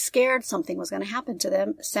she was scared something was going to happen to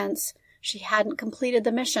them since she hadn't completed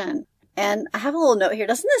the mission. And I have a little note here.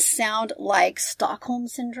 Doesn't this sound like Stockholm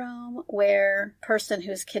Syndrome, where a person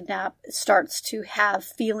who's kidnapped starts to have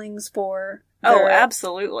feelings for Oh,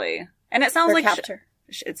 absolutely. And it sounds like captor.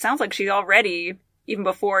 It sounds like she already, even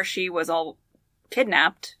before she was all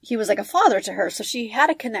kidnapped. He was like a father to her, so she had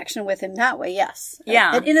a connection with him that way, yes.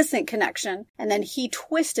 Yeah. An innocent connection, and then he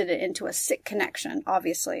twisted it into a sick connection,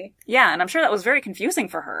 obviously. Yeah, and I'm sure that was very confusing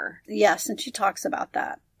for her. Yes, and she talks about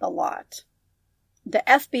that a lot. The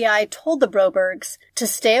FBI told the Brobergs to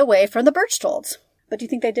stay away from the Berchtolds. But do you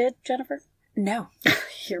think they did, Jennifer? No.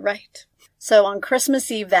 You're right. So on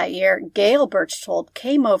Christmas Eve that year, Gail Berchtold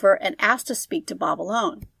came over and asked to speak to Bob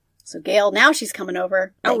alone. So Gail, now she's coming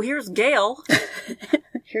over. Oh, here's Gail.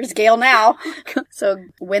 Here's Gail now. So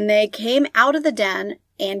when they came out of the den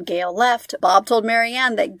and Gail left, Bob told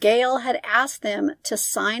Marianne that Gail had asked them to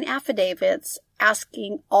sign affidavits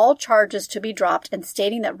asking all charges to be dropped and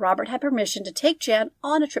stating that Robert had permission to take Jan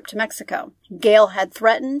on a trip to Mexico. Gail had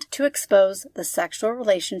threatened to expose the sexual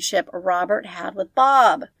relationship Robert had with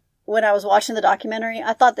Bob. When I was watching the documentary,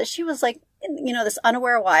 I thought that she was like, you know, this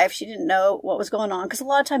unaware wife. She didn't know what was going on. Because a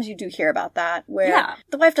lot of times you do hear about that where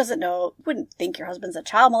the wife doesn't know, wouldn't think your husband's a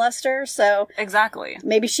child molester. So exactly.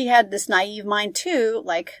 Maybe she had this naive mind too,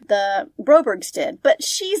 like the Brobergs did. But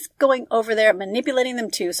she's going over there manipulating them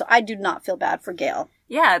too. So I do not feel bad for Gail.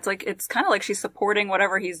 Yeah, it's kind of like she's supporting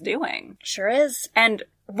whatever he's doing. Sure is. And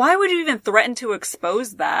why would you even threaten to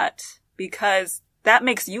expose that? Because that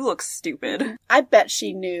makes you look stupid. I bet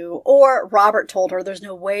she knew. Or Robert told her there's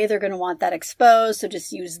no way they're going to want that exposed, so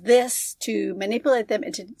just use this to manipulate them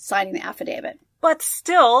into signing the affidavit. But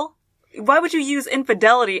still, why would you use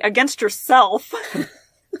infidelity against yourself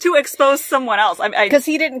to expose someone else? Because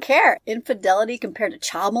he didn't care. Infidelity compared to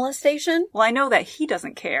child molestation? Well, I know that he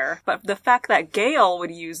doesn't care, but the fact that Gail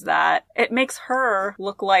would use that, it makes her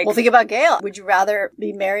look like... Well, think about Gail. Would you rather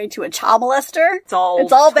be married to a child molester? It's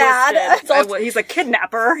all bad. He's a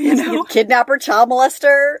kidnapper, you know? Kidnapper, child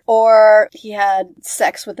molester, or he had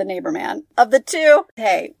sex with the neighbor man. Of the two,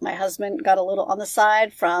 hey, my husband got a little on the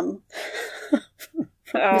side from...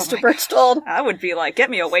 Mr. Berchtold. I would be like, get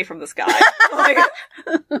me away from this guy. Like,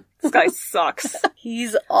 this guy sucks.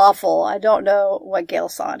 He's awful. I don't know what Gail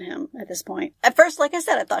saw in him at this point. At first, like I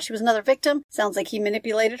said, I thought she was another victim. Sounds like he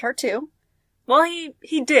manipulated her too. Well,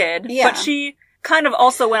 he did. Yeah. But she kind of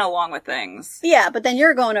also went along with things. Yeah, but then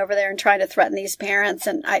you're going over there and trying to threaten these parents,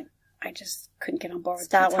 and I just couldn't get on board with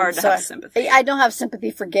that it's one. It's hard to have sympathy. I don't have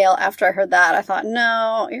sympathy for Gail after I heard that. I thought,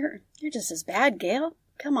 no, you're just as bad, Gail.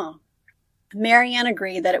 Come on. Marianne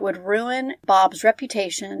agreed that it would ruin Bob's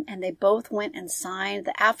reputation, and they both went and signed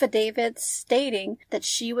the affidavits stating that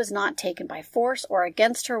she was not taken by force or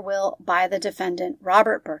against her will by the defendant,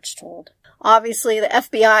 Robert Berchtold. Obviously, the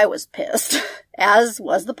FBI was pissed, as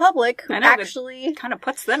was the public, who actually... kind of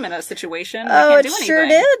puts them in a situation where they can't do anything. Sure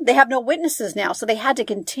did. They have no witnesses now, so they had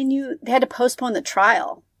to postpone the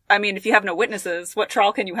trial. I mean, if you have no witnesses, what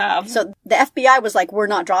trial can you have? So the FBI was like, we're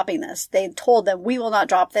not dropping this. They told them, we will not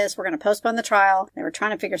drop this. We're going to postpone the trial. They were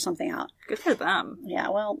trying to figure something out. Good for them. Yeah,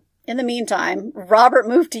 well, in the meantime, Robert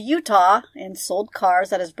moved to Utah and sold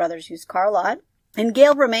cars at his brother's used car lot. And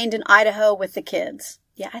Gail remained in Idaho with the kids.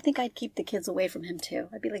 Yeah, I think I'd keep the kids away from him too.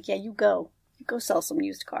 I'd be like, yeah, you go. You go sell some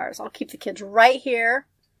used cars. I'll keep the kids right here.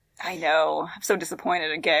 I know. I'm so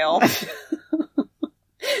disappointed in Gail.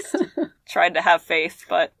 Tried to have faith,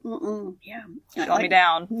 but yeah, she let me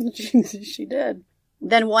down. She did.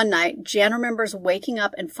 Then one night, Jan remembers waking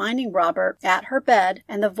up and finding Robert at her bed,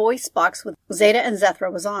 and the voice box with Zeta and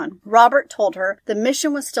Zethra was on. Robert told her the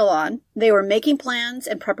mission was still on. They were making plans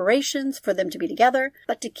and preparations for them to be together,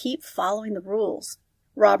 but to keep following the rules.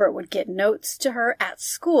 Robert would get notes to her at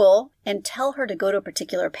school and tell her to go to a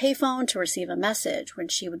particular payphone to receive a message. When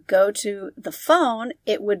she would go to the phone,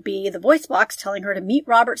 it would be the voice box telling her to meet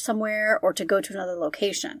Robert somewhere or to go to another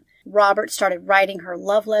location. Robert started writing her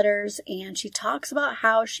love letters, and she talks about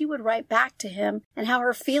how she would write back to him and how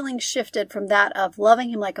her feelings shifted from that of loving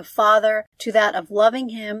him like a father to that of loving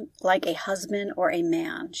him like a husband or a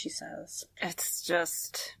man, she says. It's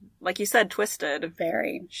just, like you said, twisted.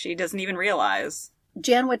 Very. She doesn't even realize.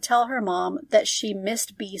 Jan would tell her mom that she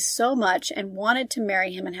missed B so much and wanted to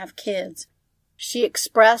marry him and have kids. She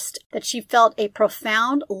expressed that she felt a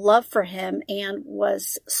profound love for him and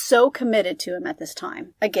was so committed to him at this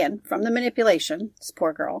time. Again, from the manipulation, this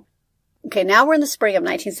poor girl. Okay, now we're in the spring of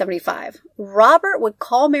 1975. Robert would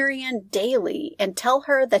call Marianne daily and tell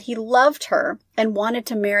her that he loved her and wanted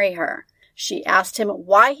to marry her. She asked him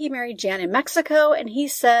why he married Jan in Mexico, and he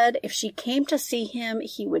said if she came to see him,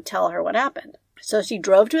 he would tell her what happened. So she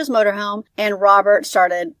drove to his motorhome, and Robert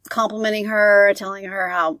started complimenting her, telling her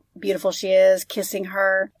how beautiful she is, kissing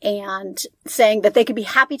her, and saying that they could be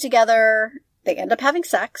happy together. They end up having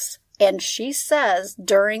sex, And she says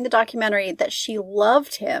during the documentary that she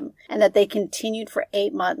loved him and that they continued for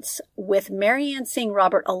 8 months, with Marianne seeing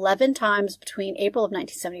Robert 11 times between April of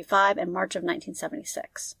 1975 and March of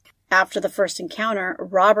 1976. After the first encounter,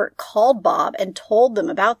 Robert called Bob and told them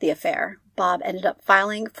about the affair. Bob ended up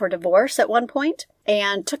filing for divorce at one point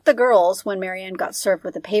and took the girls when Marianne got served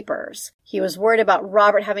with the papers. He was worried about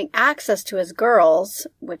Robert having access to his girls,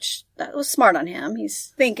 which that was smart on him.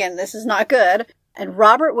 He's thinking this is not good. And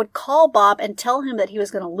Robert would call Bob and tell him that he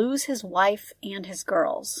was going to lose his wife and his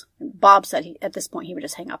girls. Bob said at this point he would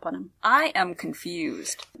just hang up on him. I am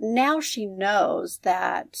confused. Now she knows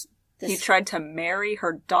that he tried to marry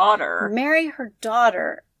her daughter.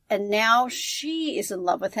 And now she is in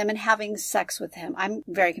love with him and having sex with him. I'm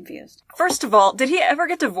very confused. First of all, did he ever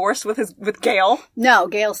get divorced with Gail? No,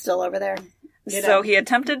 Gail's still over there. So he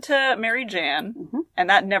attempted to marry Jan, and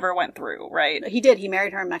that never went through, right? He did. He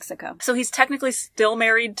married her in Mexico. So he's technically still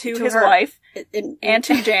married to his wife and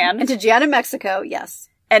to Jan. And to Jan in Mexico, yes.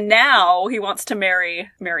 And now he wants to marry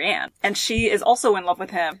Marianne. And she is also in love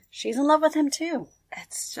with him. She's in love with him, too.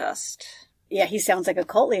 It's just... Yeah, he sounds like a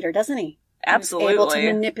cult leader, doesn't he? Absolutely. He's able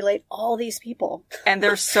to manipulate all these people. And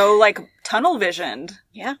they're so, like, tunnel-visioned.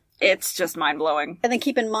 Yeah. It's just mind-blowing. And then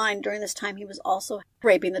keep in mind, during this time, he was also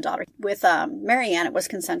raping the daughter. With Marianne, it was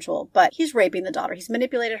consensual, but he's raping the daughter. He's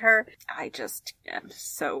manipulated her. I just am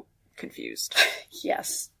so confused.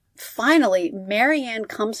 Yes. Finally, Marianne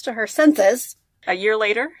comes to her senses. A year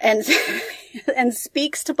later? And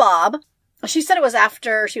speaks to Bob. She said it was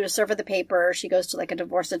after she was served with the paper. She goes to like a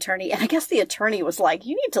divorce attorney. And I guess the attorney was like,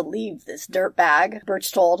 you need to leave this dirtbag,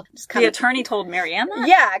 Birch told. The attorney told Marianne that?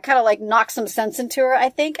 Yeah, kind of like knocked some sense into her, I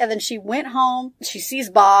think. And then she went home. She sees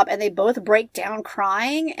Bob and they both break down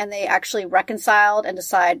crying. And they actually reconciled and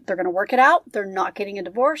decide they're going to work it out. They're not getting a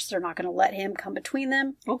divorce. They're not going to let him come between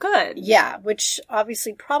them. Well, good. Yeah, which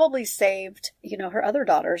obviously probably saved, her other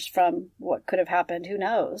daughters from what could have happened. Who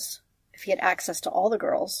knows? If he had access to all the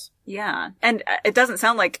girls. Yeah. And it doesn't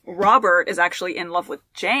sound like Robert is actually in love with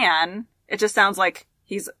Jan. It just sounds like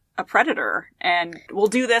he's a predator and will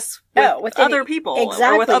do this with other people.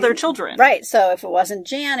 Exactly. Or with other children. Right. So if it wasn't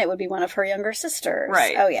Jan, it would be one of her younger sisters.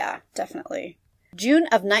 Right. Oh, yeah, definitely. June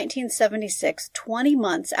of 1976, 20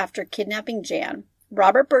 months after kidnapping Jan,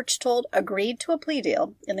 Robert Berchtold agreed to a plea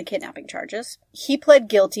deal in the kidnapping charges. He pled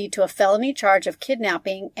guilty to a felony charge of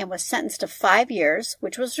kidnapping and was sentenced to 5 years,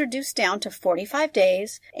 which was reduced down to 45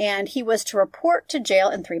 days, and he was to report to jail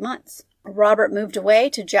in 3 months. Robert moved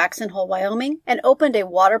away to Jackson Hole, Wyoming, and opened a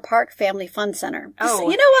water park family fun center. Oh,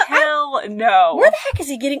 you know what? Hell no. Where the heck is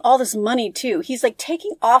he getting all this money to? He's like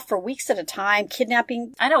taking off for weeks at a time,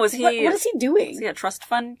 kidnapping. I know. What is he doing? Is he a trust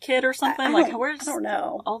fund kid or something? I don't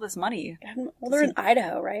know. All this money? Well, they're in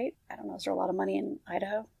Idaho, right? I don't know. Is there a lot of money in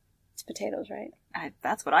Idaho? It's potatoes, right?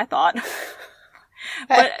 That's what I thought.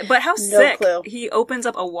 But how sick. Clue. He opens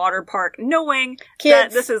up a water park knowing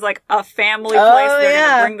that this is like a family place. They're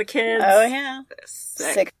going to bring the kids. Oh, yeah.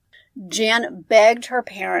 Sick. Jan begged her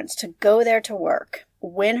parents to go there to work.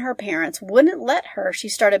 When her parents wouldn't let her, she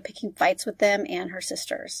started picking fights with them and her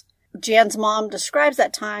sisters. Jan's mom describes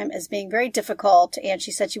that time as being very difficult, and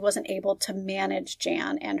she said she wasn't able to manage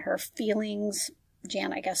Jan and her feelings.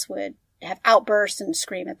 Jan, I guess, would have outbursts and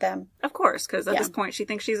scream at them. Of course, because at this point she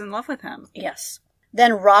thinks she's in love with him. Yes.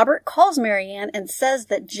 Then Robert calls Marianne and says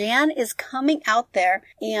that Jan is coming out there,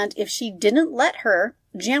 and if she didn't let her,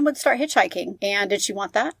 Jan would start hitchhiking. And did she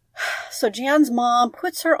want that? So Jan's mom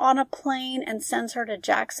puts her on a plane and sends her to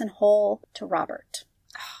Jackson Hole to Robert.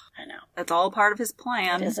 I know. That's all part of his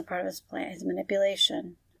plan. It is a part of his plan, his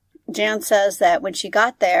manipulation. Jan says that when she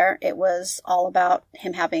got there, it was all about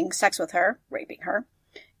him having sex with her, raping her,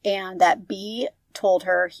 and that B told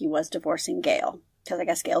her he was divorcing Gail. Because I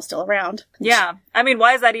guess Gail's still around. Yeah. I mean,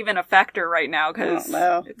 why is that even a factor right now? Because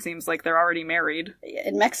it seems like they're already married.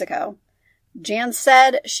 In Mexico. Jan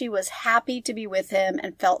said she was happy to be with him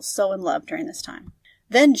and felt so in love during this time.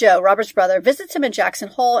 Then Joe, Robert's brother, visits him in Jackson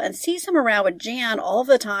Hole and sees him around with Jan all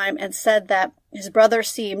the time and said that his brother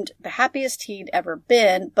seemed the happiest he'd ever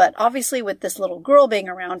been, but obviously with this little girl being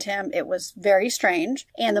around him, it was very strange.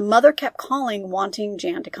 And the mother kept calling, wanting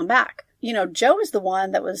Jan to come back. Joe is the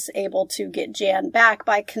one that was able to get Jan back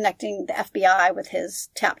by connecting the FBI with his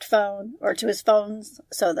tapped phone, or to his phones.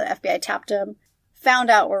 So the FBI tapped him,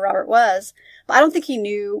 found out where Robert was. But I don't think he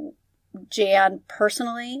knew Jan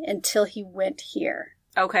personally until he went here.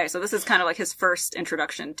 Okay, so this is kind of like his first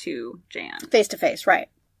introduction to Jan. Face to face, right.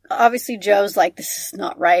 Obviously, Joe's like, this is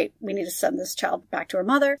not right. We need to send this child back to her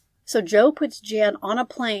mother. So Joe puts Jan on a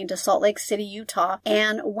plane to Salt Lake City, Utah,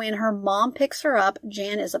 and when her mom picks her up,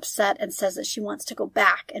 Jan is upset and says that she wants to go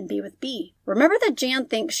back and be with Bee. Remember that Jan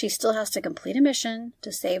thinks she still has to complete a mission to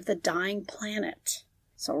save the dying planet.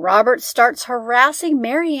 So Robert starts harassing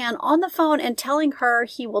Marianne on the phone and telling her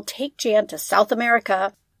he will take Jan to South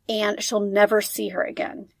America and she'll never see her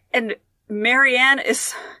again. And Marianne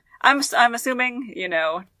is, I'm assuming,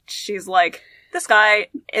 she's like, this guy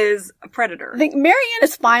is a predator. I think Marianne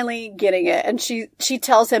is finally getting it, and she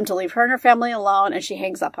tells him to leave her and her family alone, and she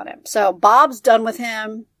hangs up on him. So Bob's done with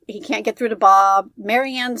him. He can't get through to Bob.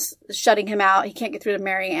 Marianne's shutting him out. He can't get through to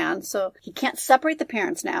Marianne. So he can't separate the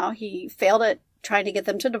parents now. He failed at trying to get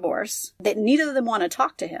them to divorce. Neither of them want to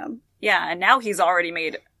talk to him. Yeah, and now he's already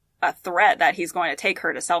made a threat that he's going to take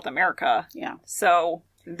her to South America. Yeah. So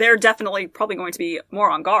they're definitely probably going to be more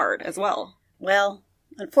on guard as well. Well,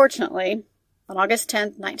 unfortunately, on August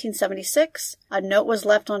 10th, 1976, a note was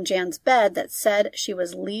left on Jan's bed that said she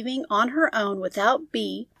was leaving on her own without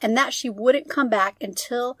Bee and that she wouldn't come back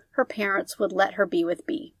until her parents would let her be with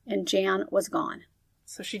Bee. And Jan was gone.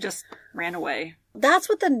 So she just ran away. That's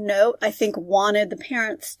what the note, I think, wanted the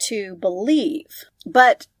parents to believe.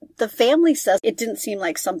 But the family says it didn't seem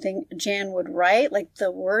like something Jan would write. Like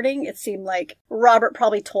the wording, it seemed like Robert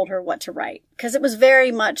probably told her what to write. Because it was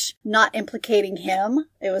very much not implicating him.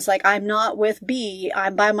 It was like, I'm not with Bee.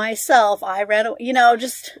 I'm by myself. I ran away.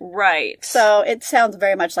 Just... Right. So it sounds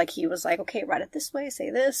very much like he was like, okay, write it this way, say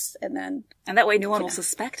this, and then... And that way no one will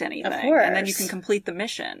suspect anything. Of course. And then you can complete the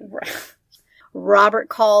mission. Right. Robert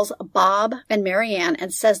calls Bob and Marianne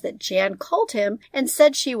and says that Jan called him and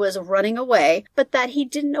said she was running away, but that he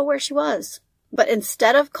didn't know where she was. But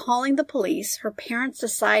instead of calling the police, her parents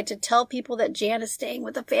decide to tell people that Jan is staying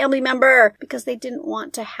with a family member because they didn't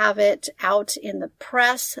want to have it out in the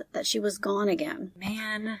press that she was gone again.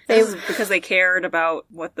 Man. This is because they cared about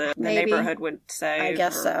what the neighborhood would say. I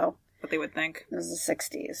guess so. What they would think. It was the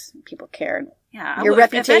 60s. People cared. Yeah. Your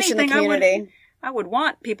reputation in the community. I would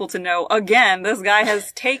want people to know, again, this guy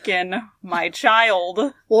has taken my child.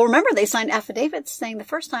 Well, remember, they signed affidavits saying the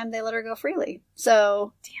first time they let her go freely.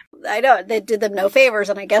 So, damn. I know, they did them no favors,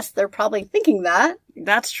 and I guess they're probably thinking that.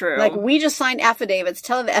 That's true. Like, we just signed affidavits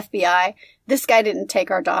telling the FBI, this guy didn't take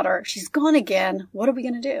our daughter. She's gone again. What are we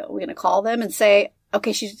going to do? Are we going to call them and say,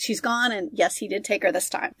 okay, she's gone, and yes, he did take her this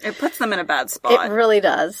time. It puts them in a bad spot. It really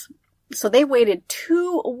does. So they waited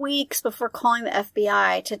 2 weeks before calling the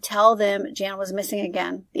FBI to tell them Jan was missing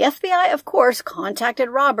again. The FBI, of course, contacted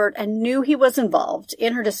Robert and knew he was involved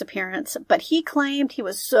in her disappearance, but he claimed he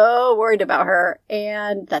was so worried about her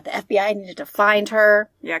and that the FBI needed to find her.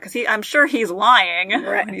 Yeah, because I'm sure he's lying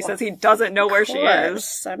right. when he says he doesn't know where she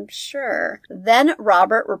is. I'm sure. Then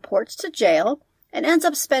Robert reports to jail and ends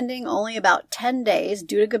up spending only about 10 days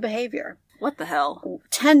due to good behavior. What the hell?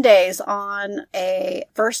 10 days on a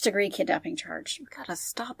first-degree kidnapping charge. You gotta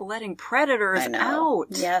stop letting predators out.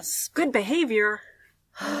 Yes. Good behavior.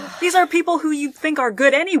 These are people who you think are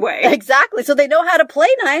good anyway. Exactly. So they know how to play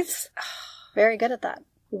nice. Very good at that.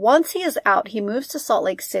 Once he is out, he moves to Salt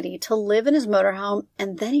Lake City to live in his motorhome,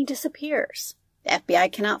 and then he disappears. The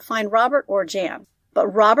FBI cannot find Robert or Jan. But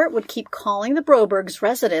Robert would keep calling the Broberg's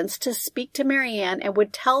residence to speak to Marianne and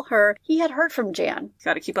would tell her he had heard from Jan.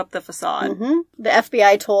 Got to keep up the facade. Mm-hmm. The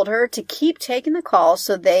FBI told her to keep taking the calls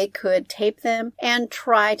so they could tape them and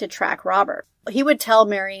try to track Robert. He would tell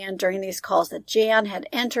Marianne during these calls that Jan had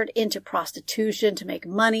entered into prostitution to make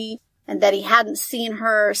money and that he hadn't seen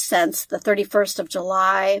her since the 31st of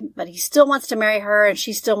July, but he still wants to marry her and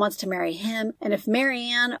she still wants to marry him. And if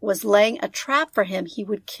Marianne was laying a trap for him, he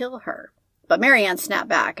would kill her. But Marianne snapped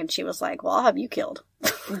back and she was like, well, I'll have you killed.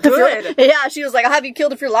 Good. Yeah, she was like, I'll have you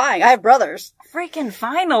killed if you're lying. I have brothers. Freaking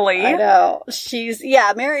finally. I know.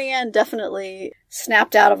 Marianne definitely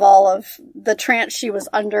snapped out of all of the trance she was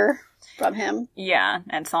under from him. Yeah,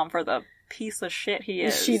 and saw him for the piece of shit he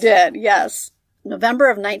is. She did, yes. November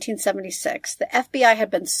of 1976, the FBI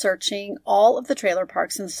had been searching all of the trailer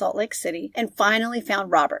parks in Salt Lake City and finally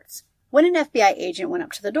found Robert's. When an FBI agent went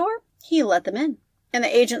up to the door, he let them in. And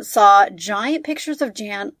the agent saw giant pictures of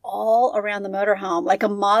Jan all around the motorhome, like a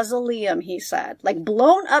mausoleum, he said. Like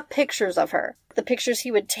blown up pictures of her. The pictures he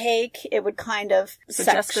would take, it would kind of...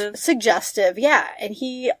 Suggestive, yeah. And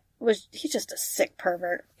he's just a sick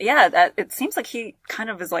pervert. Yeah, it seems like he kind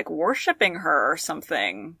of is like worshipping her or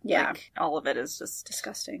something. Yeah. Like, all of it is just...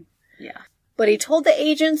 disgusting. Yeah. But he told the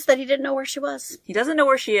agents that he didn't know where she was. He doesn't know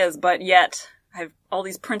where she is, but yet... I have all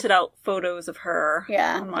these printed out photos of her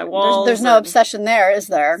on my walls. There's no obsession there, is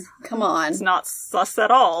there? Come on. It's not sus at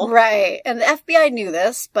all. Right. And the FBI knew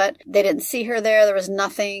this, but they didn't see her there. There was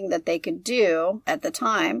nothing that they could do at the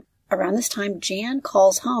time. Around this time, Jan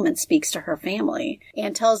calls home and speaks to her family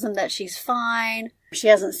and tells them that she's fine. She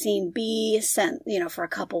hasn't seen B for a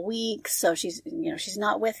couple weeks, so she's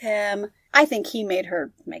not with him. I think he made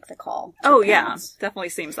her make the call. Oh, yeah. Definitely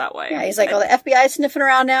seems that way. Yeah, he's like, the FBI is sniffing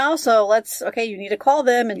around now, so you need to call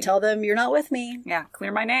them and tell them you're not with me. Yeah,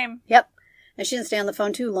 clear my name. Yep. And she didn't stay on the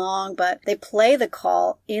phone too long, but they play the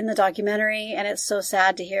call in the documentary, and it's so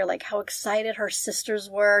sad to hear, like, how excited her sisters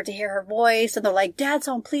were to hear her voice. And they're like, Dad's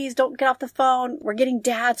home, please don't get off the phone. We're getting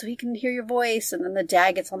Dad so he can hear your voice. And then the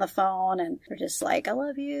dad gets on the phone, and they're just like, I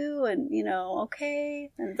love you, and,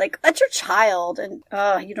 okay. And, like, that's your child, and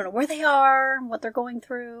you don't know where they are, what they're going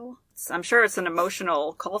through. I'm sure it's an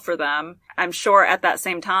emotional call for them. I'm sure at that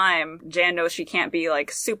same time, Jan knows she can't be,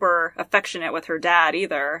 like, super affectionate with her dad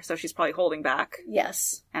either, so she's probably holding back.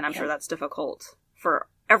 Yes. And I'm sure that's difficult for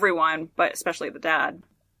everyone, but especially the dad.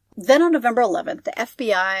 Then on November 11th, the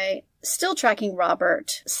FBI, still tracking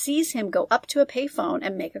Robert, sees him go up to a payphone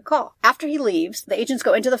and make a call. After he leaves, the agents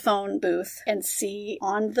go into the phone booth and see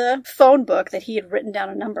on the phone book that he had written down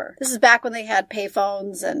a number. This is back when they had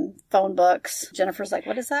payphones and phone books. Jennifer's like,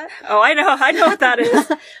 what is that? Oh, I know what that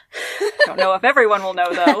is. Don't know if everyone will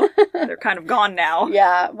know, though. They're kind of gone now.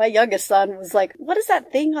 Yeah, my youngest son was like, what is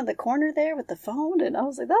that thing on the corner there with the phone? And I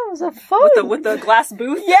was like, that was a phone. With the glass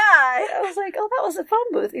booth? Yeah. I was like, oh, that was a phone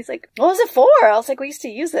booth. He's like, what was it for? I was like, we used to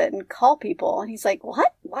use it and call people. And he's like,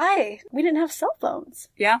 what? Why? We didn't have cell phones.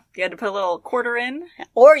 Yeah, you had to put a little quarter in.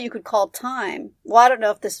 Or you could call time. Well, I don't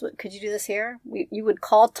know if could you do this here? You would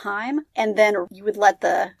call time, and then you would let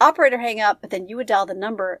the operator hang up, but then you would dial the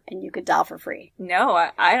number, and you could dial for free. No,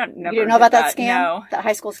 I don't know. You didn't know about that scam? No. That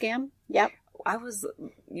high school scam? Yep. I was,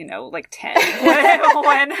 like 10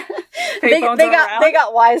 when they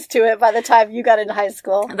got wise to it by the time you got into high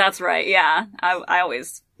school. That's right, yeah. I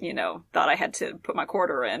always, thought I had to put my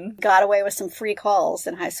quarter in. Got away with some free calls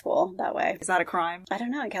in high school that way. Is that a crime? I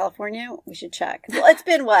don't know. In California, we should check. Well, it's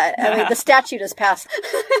been what? I mean, the statute has passed.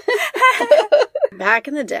 Back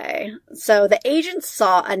in the day. So the agents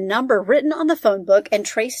saw a number written on the phone book and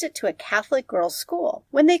traced it to a Catholic girls' school.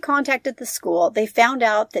 When they contacted the school, they found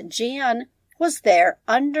out that Jan was there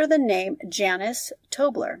under the name Janice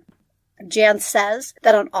Tobler. Jan says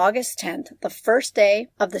that on August 10th, the first day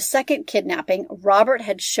of the second kidnapping, Robert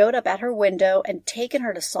had showed up at her window and taken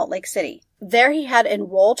her to Salt Lake City. There he had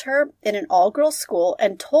enrolled her in an all-girls school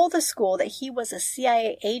and told the school that he was a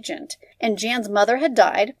CIA agent, and Jan's mother had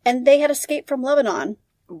died, and they had escaped from Lebanon.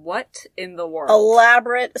 What in the world?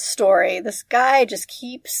 Elaborate story. This guy just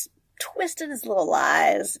keeps twisting his little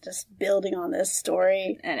lies, just building on this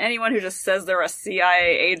story. And anyone who just says they're a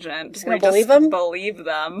CIA agent, just gonna believe them? Believe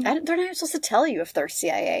them. They're not even supposed to tell you if they're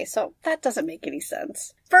CIA, so that doesn't make any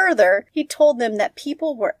sense. Further, he told them that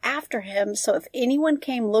people were after him, so if anyone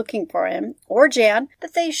came looking for him, or Jan,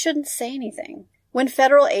 that they shouldn't say anything. When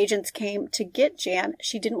federal agents came to get Jan,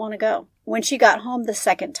 she didn't want to go. When she got home the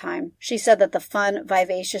second time, she said that the fun,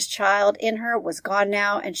 vivacious child in her was gone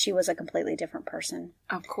now, and she was a completely different person.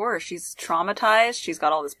 Of course. She's traumatized. She's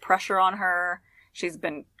got all this pressure on her. She's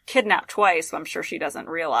been kidnapped twice, so I'm sure she doesn't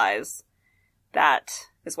realize that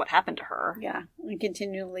is what happened to her. Yeah, and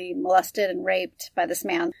continually molested and raped by this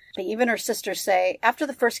man. Even her sisters say, after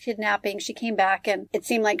the first kidnapping, she came back, and it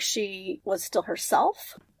seemed like she was still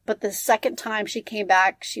herself. But the second time she came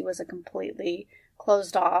back, she was a completely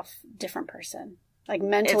closed off, different person. Like,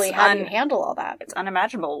 mentally, how do you handle all that? It's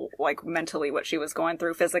unimaginable, like, mentally, what she was going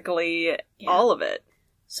through, physically, all of it.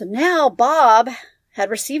 So now Bob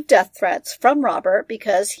had received death threats from Robert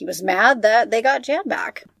because he was mad that they got Jan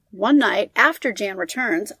back. One night, after Jan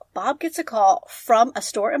returns, Bob gets a call from a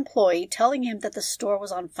store employee telling him that the store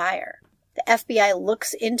was on fire. The FBI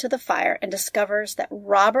looks into the fire and discovers that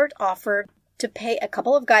Robert offered to pay a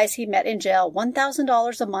couple of guys he met in jail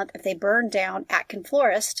 $1,000 a month if they burned down Atkin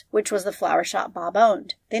Florist, which was the flower shop Bob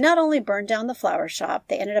owned. They not only burned down the flower shop,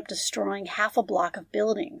 they ended up destroying half a block of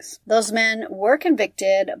buildings. Those men were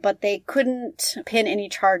convicted, but they couldn't pin any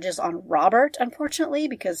charges on Robert, unfortunately,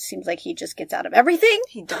 because it seems like he just gets out of everything.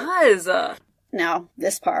 He does. Now,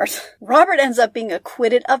 this part. Robert ends up being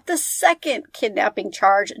acquitted of the second kidnapping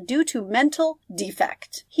charge due to mental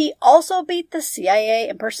defect. He also beat the CIA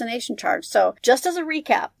impersonation charge. So, just as a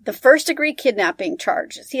recap, the first degree kidnapping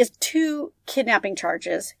charges. He has 2 kidnapping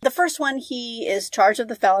charges. The first one, he is charged of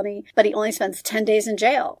the felony, but he only spends 10 days in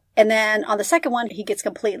jail. And then on the second one, he gets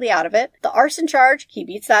completely out of it. The arson charge, he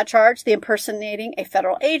beats that charge. The impersonating a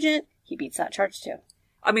federal agent, he beats that charge too.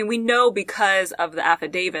 I mean, we know because of the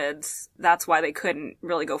affidavits, that's why they couldn't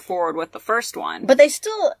really go forward with the first one. But they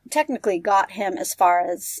still technically got him as far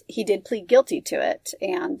as he did plead guilty to it,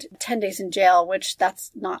 and 10 days in jail, which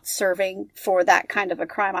that's not serving for that kind of a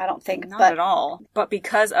crime, I don't think. Not at all. But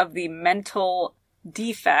because of the mental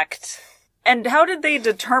defect. And how did they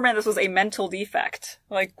determine this was a mental defect?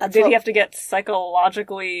 Like, did he have to get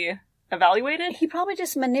psychologically evaluated? He probably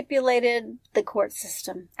just manipulated the court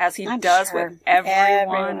system. As he does with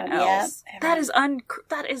everyone else. Yep,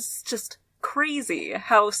 that is just crazy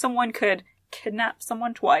how someone could kidnap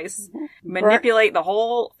someone twice, manipulate the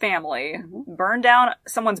whole family, burn down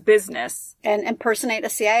someone's business. And impersonate a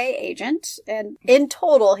CIA agent. And in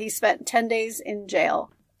total, he spent 10 days in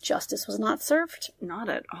jail. Justice was not served. Not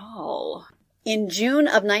at all. In June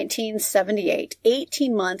of 1978,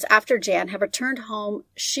 18 months after Jan had returned home,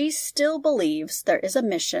 she still believes there is a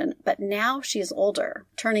mission, but now she's older,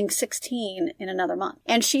 turning 16 in another month.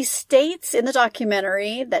 And she states in the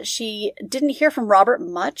documentary that she didn't hear from Robert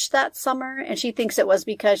much that summer, and she thinks it was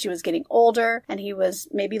because she was getting older and he was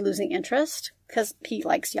maybe losing interest because he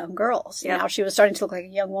likes young girls. Yep. Now she was starting to look like a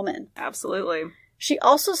young woman. Absolutely. She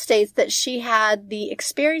also states that she had the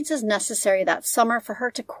experiences necessary that summer for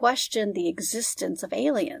her to question the existence of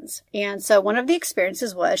aliens. And so one of the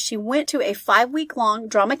experiences was she went to a 5-week-long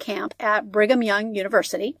drama camp at Brigham Young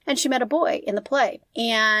University, and she met a boy in the play.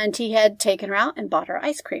 And he had taken her out and bought her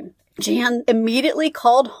ice cream. Jan immediately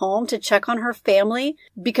called home to check on her family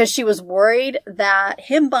because she was worried that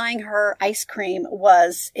him buying her ice cream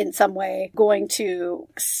was in some way going to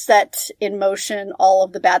set in motion all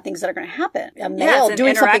of the bad things that are going to happen. A male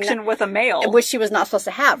doing interaction with a male, which she was not supposed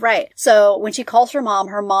to have, right? So when she calls her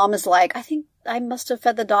mom is like, I think I must have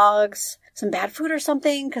fed the dogs some bad food or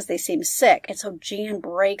something because they seem sick. And so Jan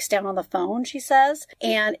breaks down on the phone, she says,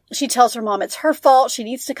 and she tells her mom it's her fault. She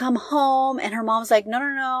needs to come home. And her mom's like,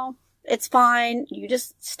 no. It's fine. You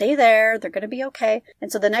just stay there. They're going to be okay.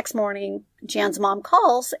 And so the next morning, Jan's mom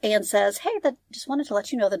calls and says, hey, just wanted to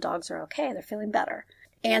let you know the dogs are okay. They're feeling better.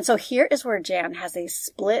 And so here is where Jan has a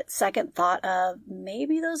split-second thought of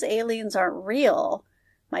maybe those aliens aren't real.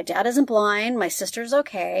 My dad isn't blind. My sister's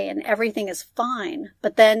okay. And everything is fine.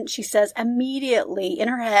 But then she says immediately in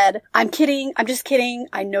her head, I'm kidding. I'm just kidding.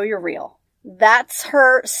 I know you're real. That's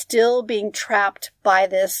her still being trapped by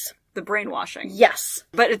this. The brainwashing. Yes.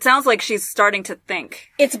 But it sounds like she's starting to think.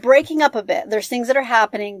 It's breaking up a bit. There's things that are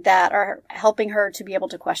happening that are helping her to be able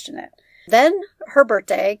to question it. Then her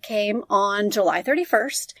birthday came on July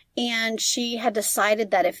 31st, and she had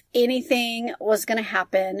decided that if anything was going to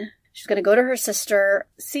happen, she was going to go to her sister,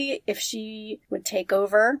 see if she would take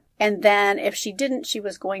over. And then if she didn't, she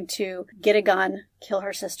was going to get a gun, kill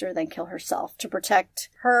her sister, then kill herself to protect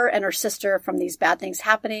her and her sister from these bad things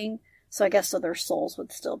happening. So I guess so their souls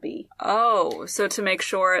would still be. Oh, so to make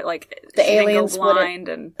sure, like, the aliens blind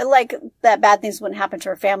and like that bad things wouldn't happen to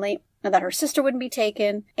her family, and that her sister wouldn't be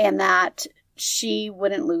taken, and that she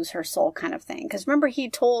wouldn't lose her soul, kind of thing. Because remember, he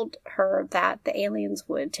told her that the aliens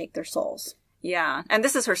would take their souls. Yeah, and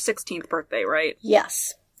this is her 16th birthday, right?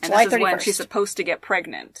 Yes. And July this is 31st. when she's supposed to get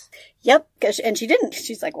pregnant. Yep, and she didn't.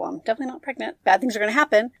 She's like, well, I'm definitely not pregnant. Bad things are going to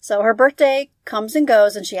happen. So her birthday comes and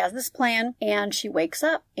goes, and she has this plan, and she wakes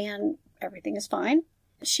up, and everything is fine.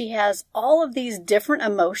 She has all of these different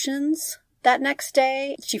emotions that next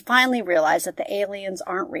day. She finally realized that the aliens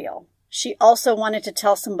aren't real. She also wanted to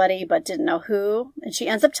tell somebody, but didn't know who, and she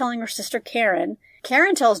ends up telling her sister Karen.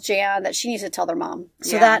 Karen tells Jan that she needs to tell their mom.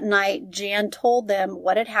 So that night, Jan told them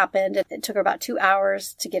what had happened. It took her about 2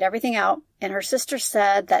 hours to get everything out. And her sister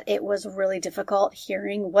said that it was really difficult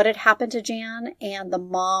hearing what had happened to Jan. And the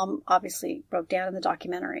mom obviously broke down in the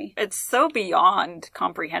documentary. It's so beyond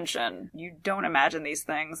comprehension. You don't imagine these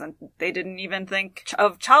things. And they didn't even think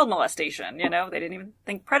of child molestation, you know? They didn't even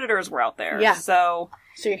think predators were out there. Yeah. So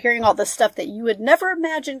you're hearing all this stuff that you would never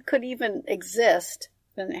imagine could even exist.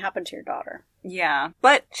 Then it happened to your daughter. Yeah.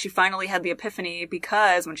 But she finally had the epiphany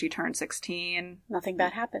because when she turned 16... nothing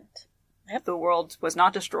bad happened. Yep. The world was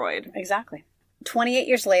not destroyed. Exactly. 28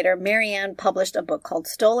 years later, Marianne published a book called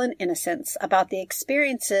Stolen Innocence about the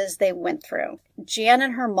experiences they went through. Jan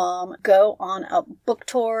and her mom go on a book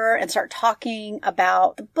tour and start talking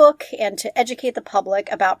about the book and to educate the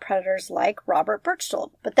public about predators like Robert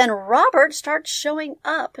Berchtold. But then Robert starts showing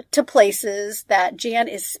up to places that Jan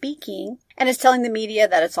is speaking and is telling the media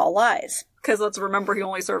that it's all lies. Because let's remember he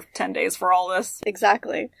only served 10 days for all this.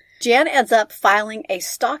 Exactly. Jan ends up filing a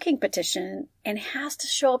stalking petition and has to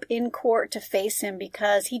show up in court to face him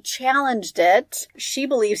because he challenged it. She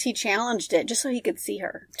believes he challenged it just so he could see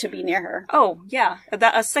her, to be near her. Oh, yeah. A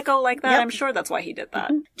sicko like that, yep. I'm sure that's why he did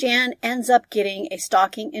that. Jan ends up getting a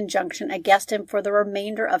stalking injunction against him for the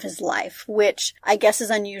remainder of his life, which I guess is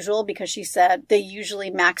unusual because she said they usually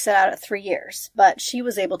max it out at 3 years. But she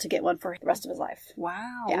was able to get one for the rest of his life.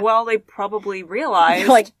 Wow. Yeah. Well, they probably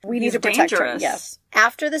realized we need to protect her. Yes.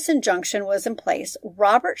 After this injunction was in place,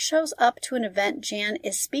 Robert shows up to an event Jan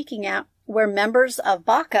is speaking at where members of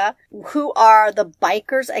BACA, who are the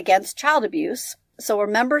Bikers Against Child Abuse, so where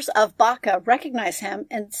members of BACA recognize him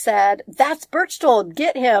and said, "That's Berchtold,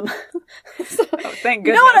 get him." So, oh, thank goodness.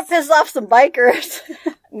 You don't want to piss off some bikers.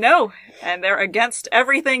 No, and they're against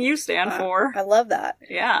everything you stand for. I love that.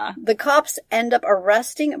 Yeah. The cops end up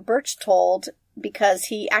arresting Berchtold because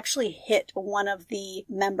he actually hit one of the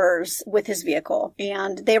members with his vehicle.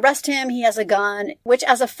 And they arrest him. He has a gun, which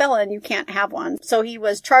as a felon, you can't have one. So he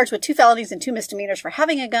was charged with 2 felonies and 2 misdemeanors for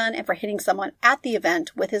having a gun and for hitting someone at the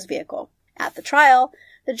event with his vehicle. At the trial,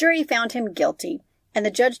 the jury found him guilty, and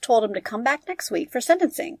the judge told him to come back next week for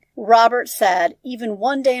sentencing. Robert said even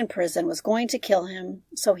 1 day in prison was going to kill him,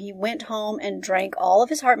 so he went home and drank all of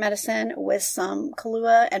his heart medicine with some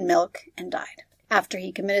Kahlua and milk and died. After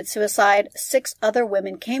he committed suicide, 6 other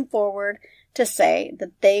women came forward to say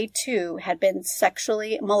that they too had been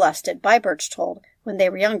sexually molested by Berchtold when they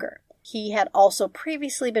were younger. He had also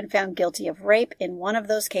previously been found guilty of rape in one of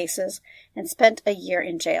those cases and spent a year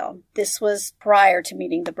in jail. This was prior to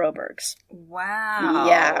meeting the Brobergs. Wow.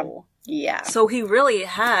 Yeah. Yeah. So he really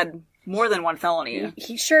had more than 1 felony.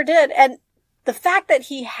 He sure did. And the fact that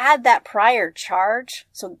he had that prior charge,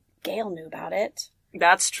 so Gail knew about it.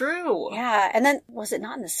 That's true. Yeah. And then was it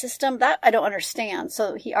not in the system? That I don't understand.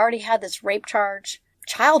 So he already had this rape charge,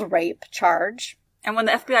 child rape charge. And when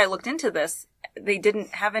the FBI looked into this, they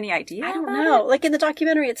didn't have any idea? I don't know. Like in the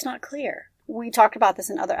documentary, it's not clear. We talked about this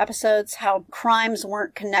in other episodes, how crimes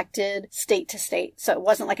weren't connected state to state. So it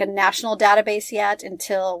wasn't like a national database yet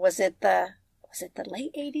until, was it the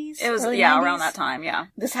late 80s? It was, early yeah, 90s? around that time, yeah.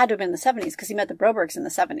 This had to have been the 70s because he met the Brobergs in the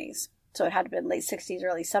 70s. So it had to have been late 60s,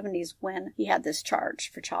 early 70s when he had this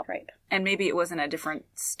charge for child rape. And maybe it was in a different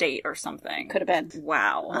state or something. Could have been.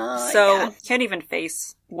 Wow. So can't even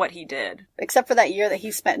face what he did. Except for that year that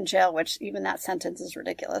he spent in jail, which even that sentence is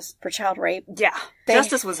ridiculous. For child rape. Yeah.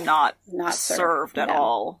 Justice was not served at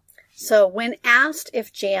all. So when asked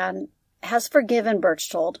if Jan has forgiven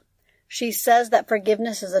Berchtold, she says that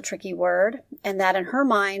forgiveness is a tricky word, and that in her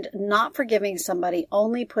mind, not forgiving somebody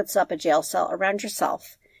only puts up a jail cell around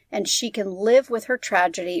yourself, and she can live with her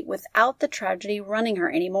tragedy without the tragedy running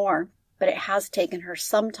her anymore. But it has taken her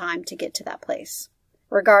some time to get to that place.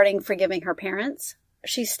 Regarding forgiving her parents,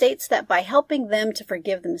 she states that by helping them to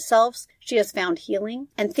forgive themselves, she has found healing,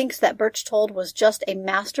 and thinks that Berchtold was just a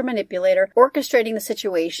master manipulator orchestrating the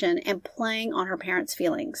situation and playing on her parents'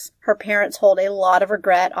 feelings. Her parents hold a lot of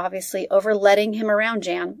regret, obviously, over letting him around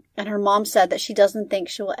Jan, and her mom said that she doesn't think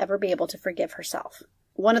she will ever be able to forgive herself.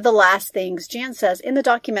 One of the last things Jan says in the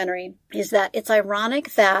documentary is that it's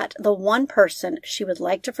ironic that the one person she would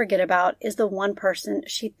like to forget about is the one person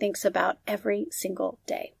she thinks about every single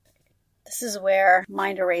day. This is where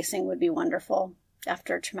mind erasing would be wonderful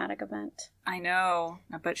after a traumatic event. I know,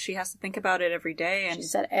 but she has to think about it every day. And she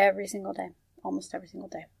said every single day, almost every single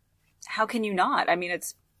day. How can you not? I mean,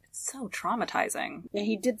 it's so traumatizing. And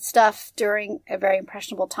he did stuff during a very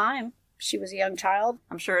impressionable time. She was a young child.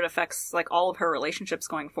 I'm sure it affects like all of her relationships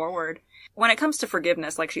going forward. When it comes to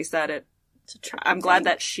forgiveness, like she said, I'm glad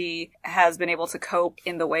that she has been able to cope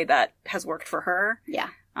in the way that has worked for her. Yeah.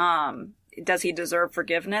 Does he deserve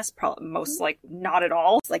forgiveness? Probably, most like not at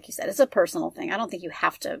all. Like you said, it's a personal thing. I don't think you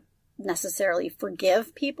have to necessarily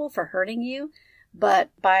forgive people for hurting you, but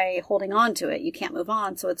by holding on to it, you can't move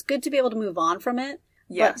on. So it's good to be able to move on from it.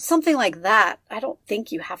 Yes. But something like that, I don't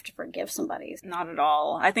think you have to forgive somebody. Not at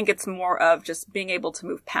all. I think it's more of just being able to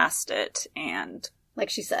move past it and... Like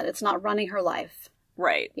she said, it's not running her life.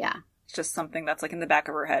 Right. Yeah. It's just something that's like in the back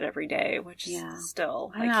of her head every day, which is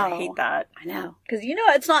still, like, I hate that. I know. Because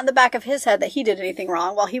it's not in the back of his head that he did anything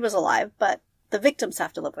wrong while he was alive, but the victims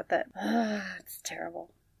have to live with it. It's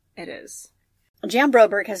terrible. It is. Jan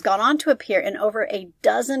Broberg has gone on to appear in over a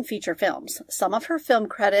dozen feature films. Some of her film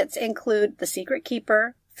credits include The Secret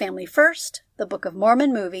Keeper, Family First, the Book of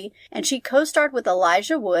Mormon movie, and she co-starred with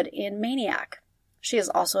Elijah Wood in Maniac. She has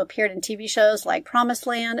also appeared in TV shows like Promised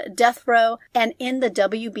Land, Death Row, and in the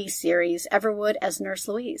WB series Everwood as Nurse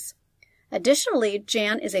Louise. Additionally,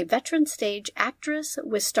 Jan is a veteran stage actress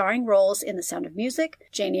with starring roles in The Sound of Music,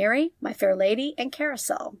 Jane Eyre, My Fair Lady, and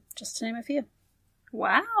Carousel, just to name a few.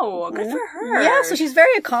 Wow, good for her. Yeah, so she's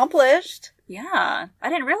very accomplished. Yeah. I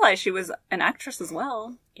didn't realize she was an actress as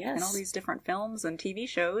well. Yes. In all these different films and TV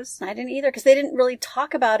shows. I didn't either, because they didn't really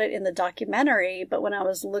talk about it in the documentary, but when I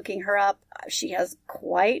was looking her up, she has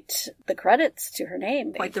quite the credits to her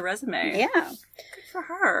name. Quite the resume. Yeah. Good for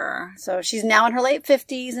her. So she's now in her late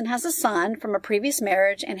 50s and has a son from a previous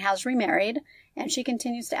marriage and has remarried, and she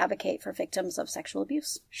continues to advocate for victims of sexual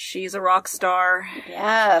abuse. She's a rock star.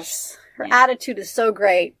 Yes. Her attitude is so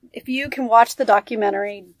great. If you can watch the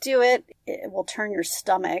documentary, do it. It will turn your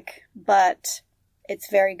stomach, but it's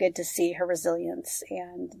very good to see her resilience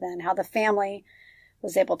and then how the family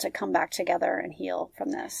was able to come back together and heal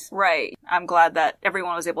from this. Right. I'm glad that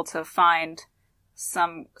everyone was able to find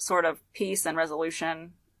some sort of peace and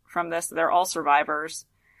resolution from this. They're all survivors.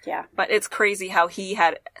 Yeah. But it's crazy how he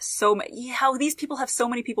had how these people have so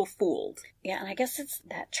many people fooled. Yeah, and I guess it's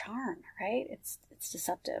that charm, right? It's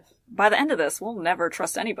deceptive. By the end of this, we'll never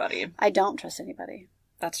trust anybody. I don't trust anybody.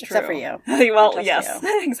 That's true. Except for you. Well, yes,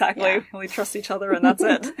 exactly. Yeah. We trust each other and that's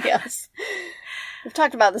it. Yes. We've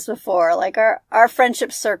talked about this before. Like our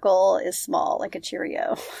friendship circle is small, like a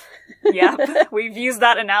Cheerio. Yeah, we've used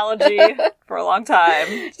that analogy for a long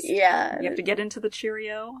time. Yeah. You have to get into the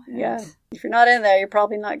Cheerio. Yeah. If you're not in there, you're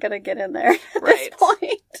probably not going to get in there at this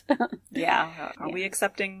point. Yeah. Are we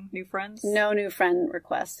accepting new friends? No new friend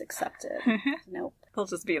requests accepted. Nope. They'll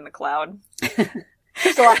just be in the cloud.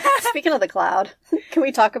 There's a lot. Speaking of the cloud, can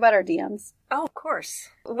we talk about our DMs? Oh, of course.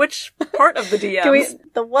 Which part of the DMs?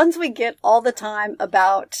 The ones we get all the time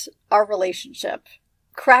about our relationship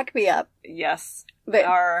crack me up. Yes.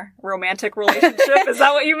 Our romantic relationship? Is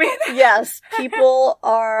that what you mean? Yes. People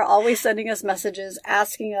are always sending us messages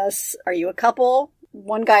asking us, are you a couple?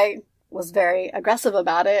 One guy was very aggressive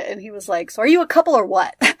about it, and he was like, so are you a couple or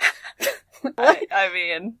what? I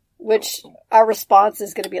mean... Which our response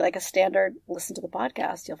is going to be like a standard, listen to the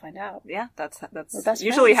podcast, you'll find out. Yeah, that's friends,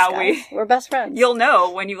 usually how guys. We're best friends. You'll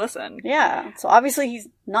know when you listen. Yeah. So obviously he's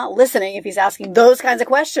not listening if he's asking those kinds of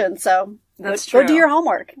questions, so that's true. Go do your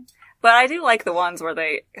homework. But I do like the ones where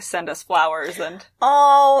they send us flowers and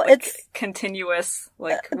it's continuous,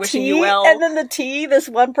 wishing tea, you well. And then the tea, this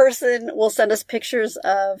one person will send us pictures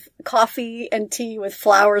of coffee and tea with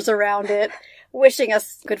flowers around it. Wishing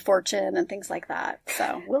us good fortune and things like that.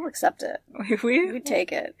 So we'll accept it. We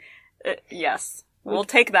take it. Yes. We'll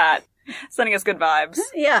take that. Sending us good vibes.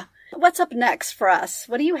 Yeah. What's up next for us?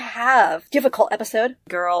 What do you have? Do you have a cult episode?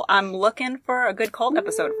 Girl, I'm looking for a good cult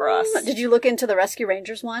episode for us. Did you look into the Rescue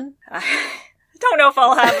Rangers one? I don't know if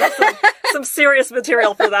I'll have some serious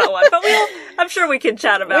material for that one, but I'm sure we can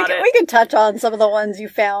chat about it. We can touch on some of the ones you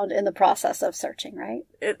found in the process of searching, right?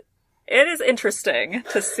 It is interesting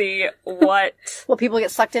to see what people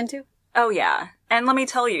get sucked into. Oh, yeah. And let me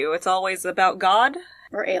tell you, it's always about God.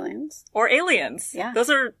 Or aliens. Or aliens. Yeah.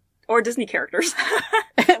 Or Disney characters.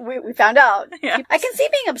 we found out. Yeah. I can see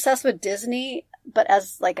being obsessed with Disney, but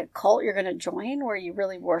as like a cult you're going to join where you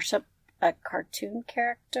really worship a cartoon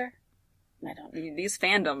character? I don't know. These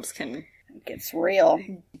fandoms can... It gets real.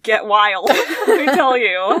 Get wild, let me tell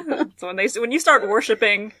you. So when you start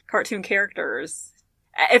worshiping cartoon characters...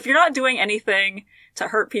 If you're not doing anything to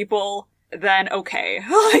hurt people, then okay.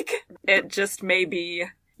 It just may be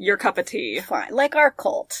your cup of tea. Fine. Like our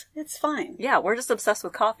cult. It's fine. Yeah, we're just obsessed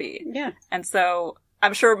with coffee. Yeah. And so,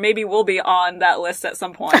 I'm sure maybe we'll be on that list at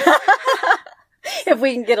some point. If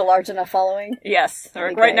we can get a large enough following. Yes.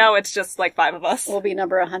 Right now it's just 5 of us. We'll be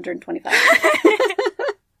number 125.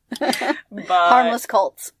 But, harmless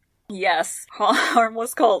cults. Yes.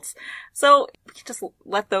 Harmless cults. So, we can just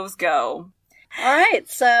let those go. All right,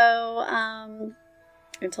 so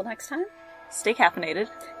until next time, stay caffeinated,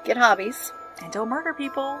 get hobbies, and don't murder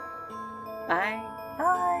people. Bye.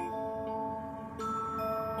 Bye.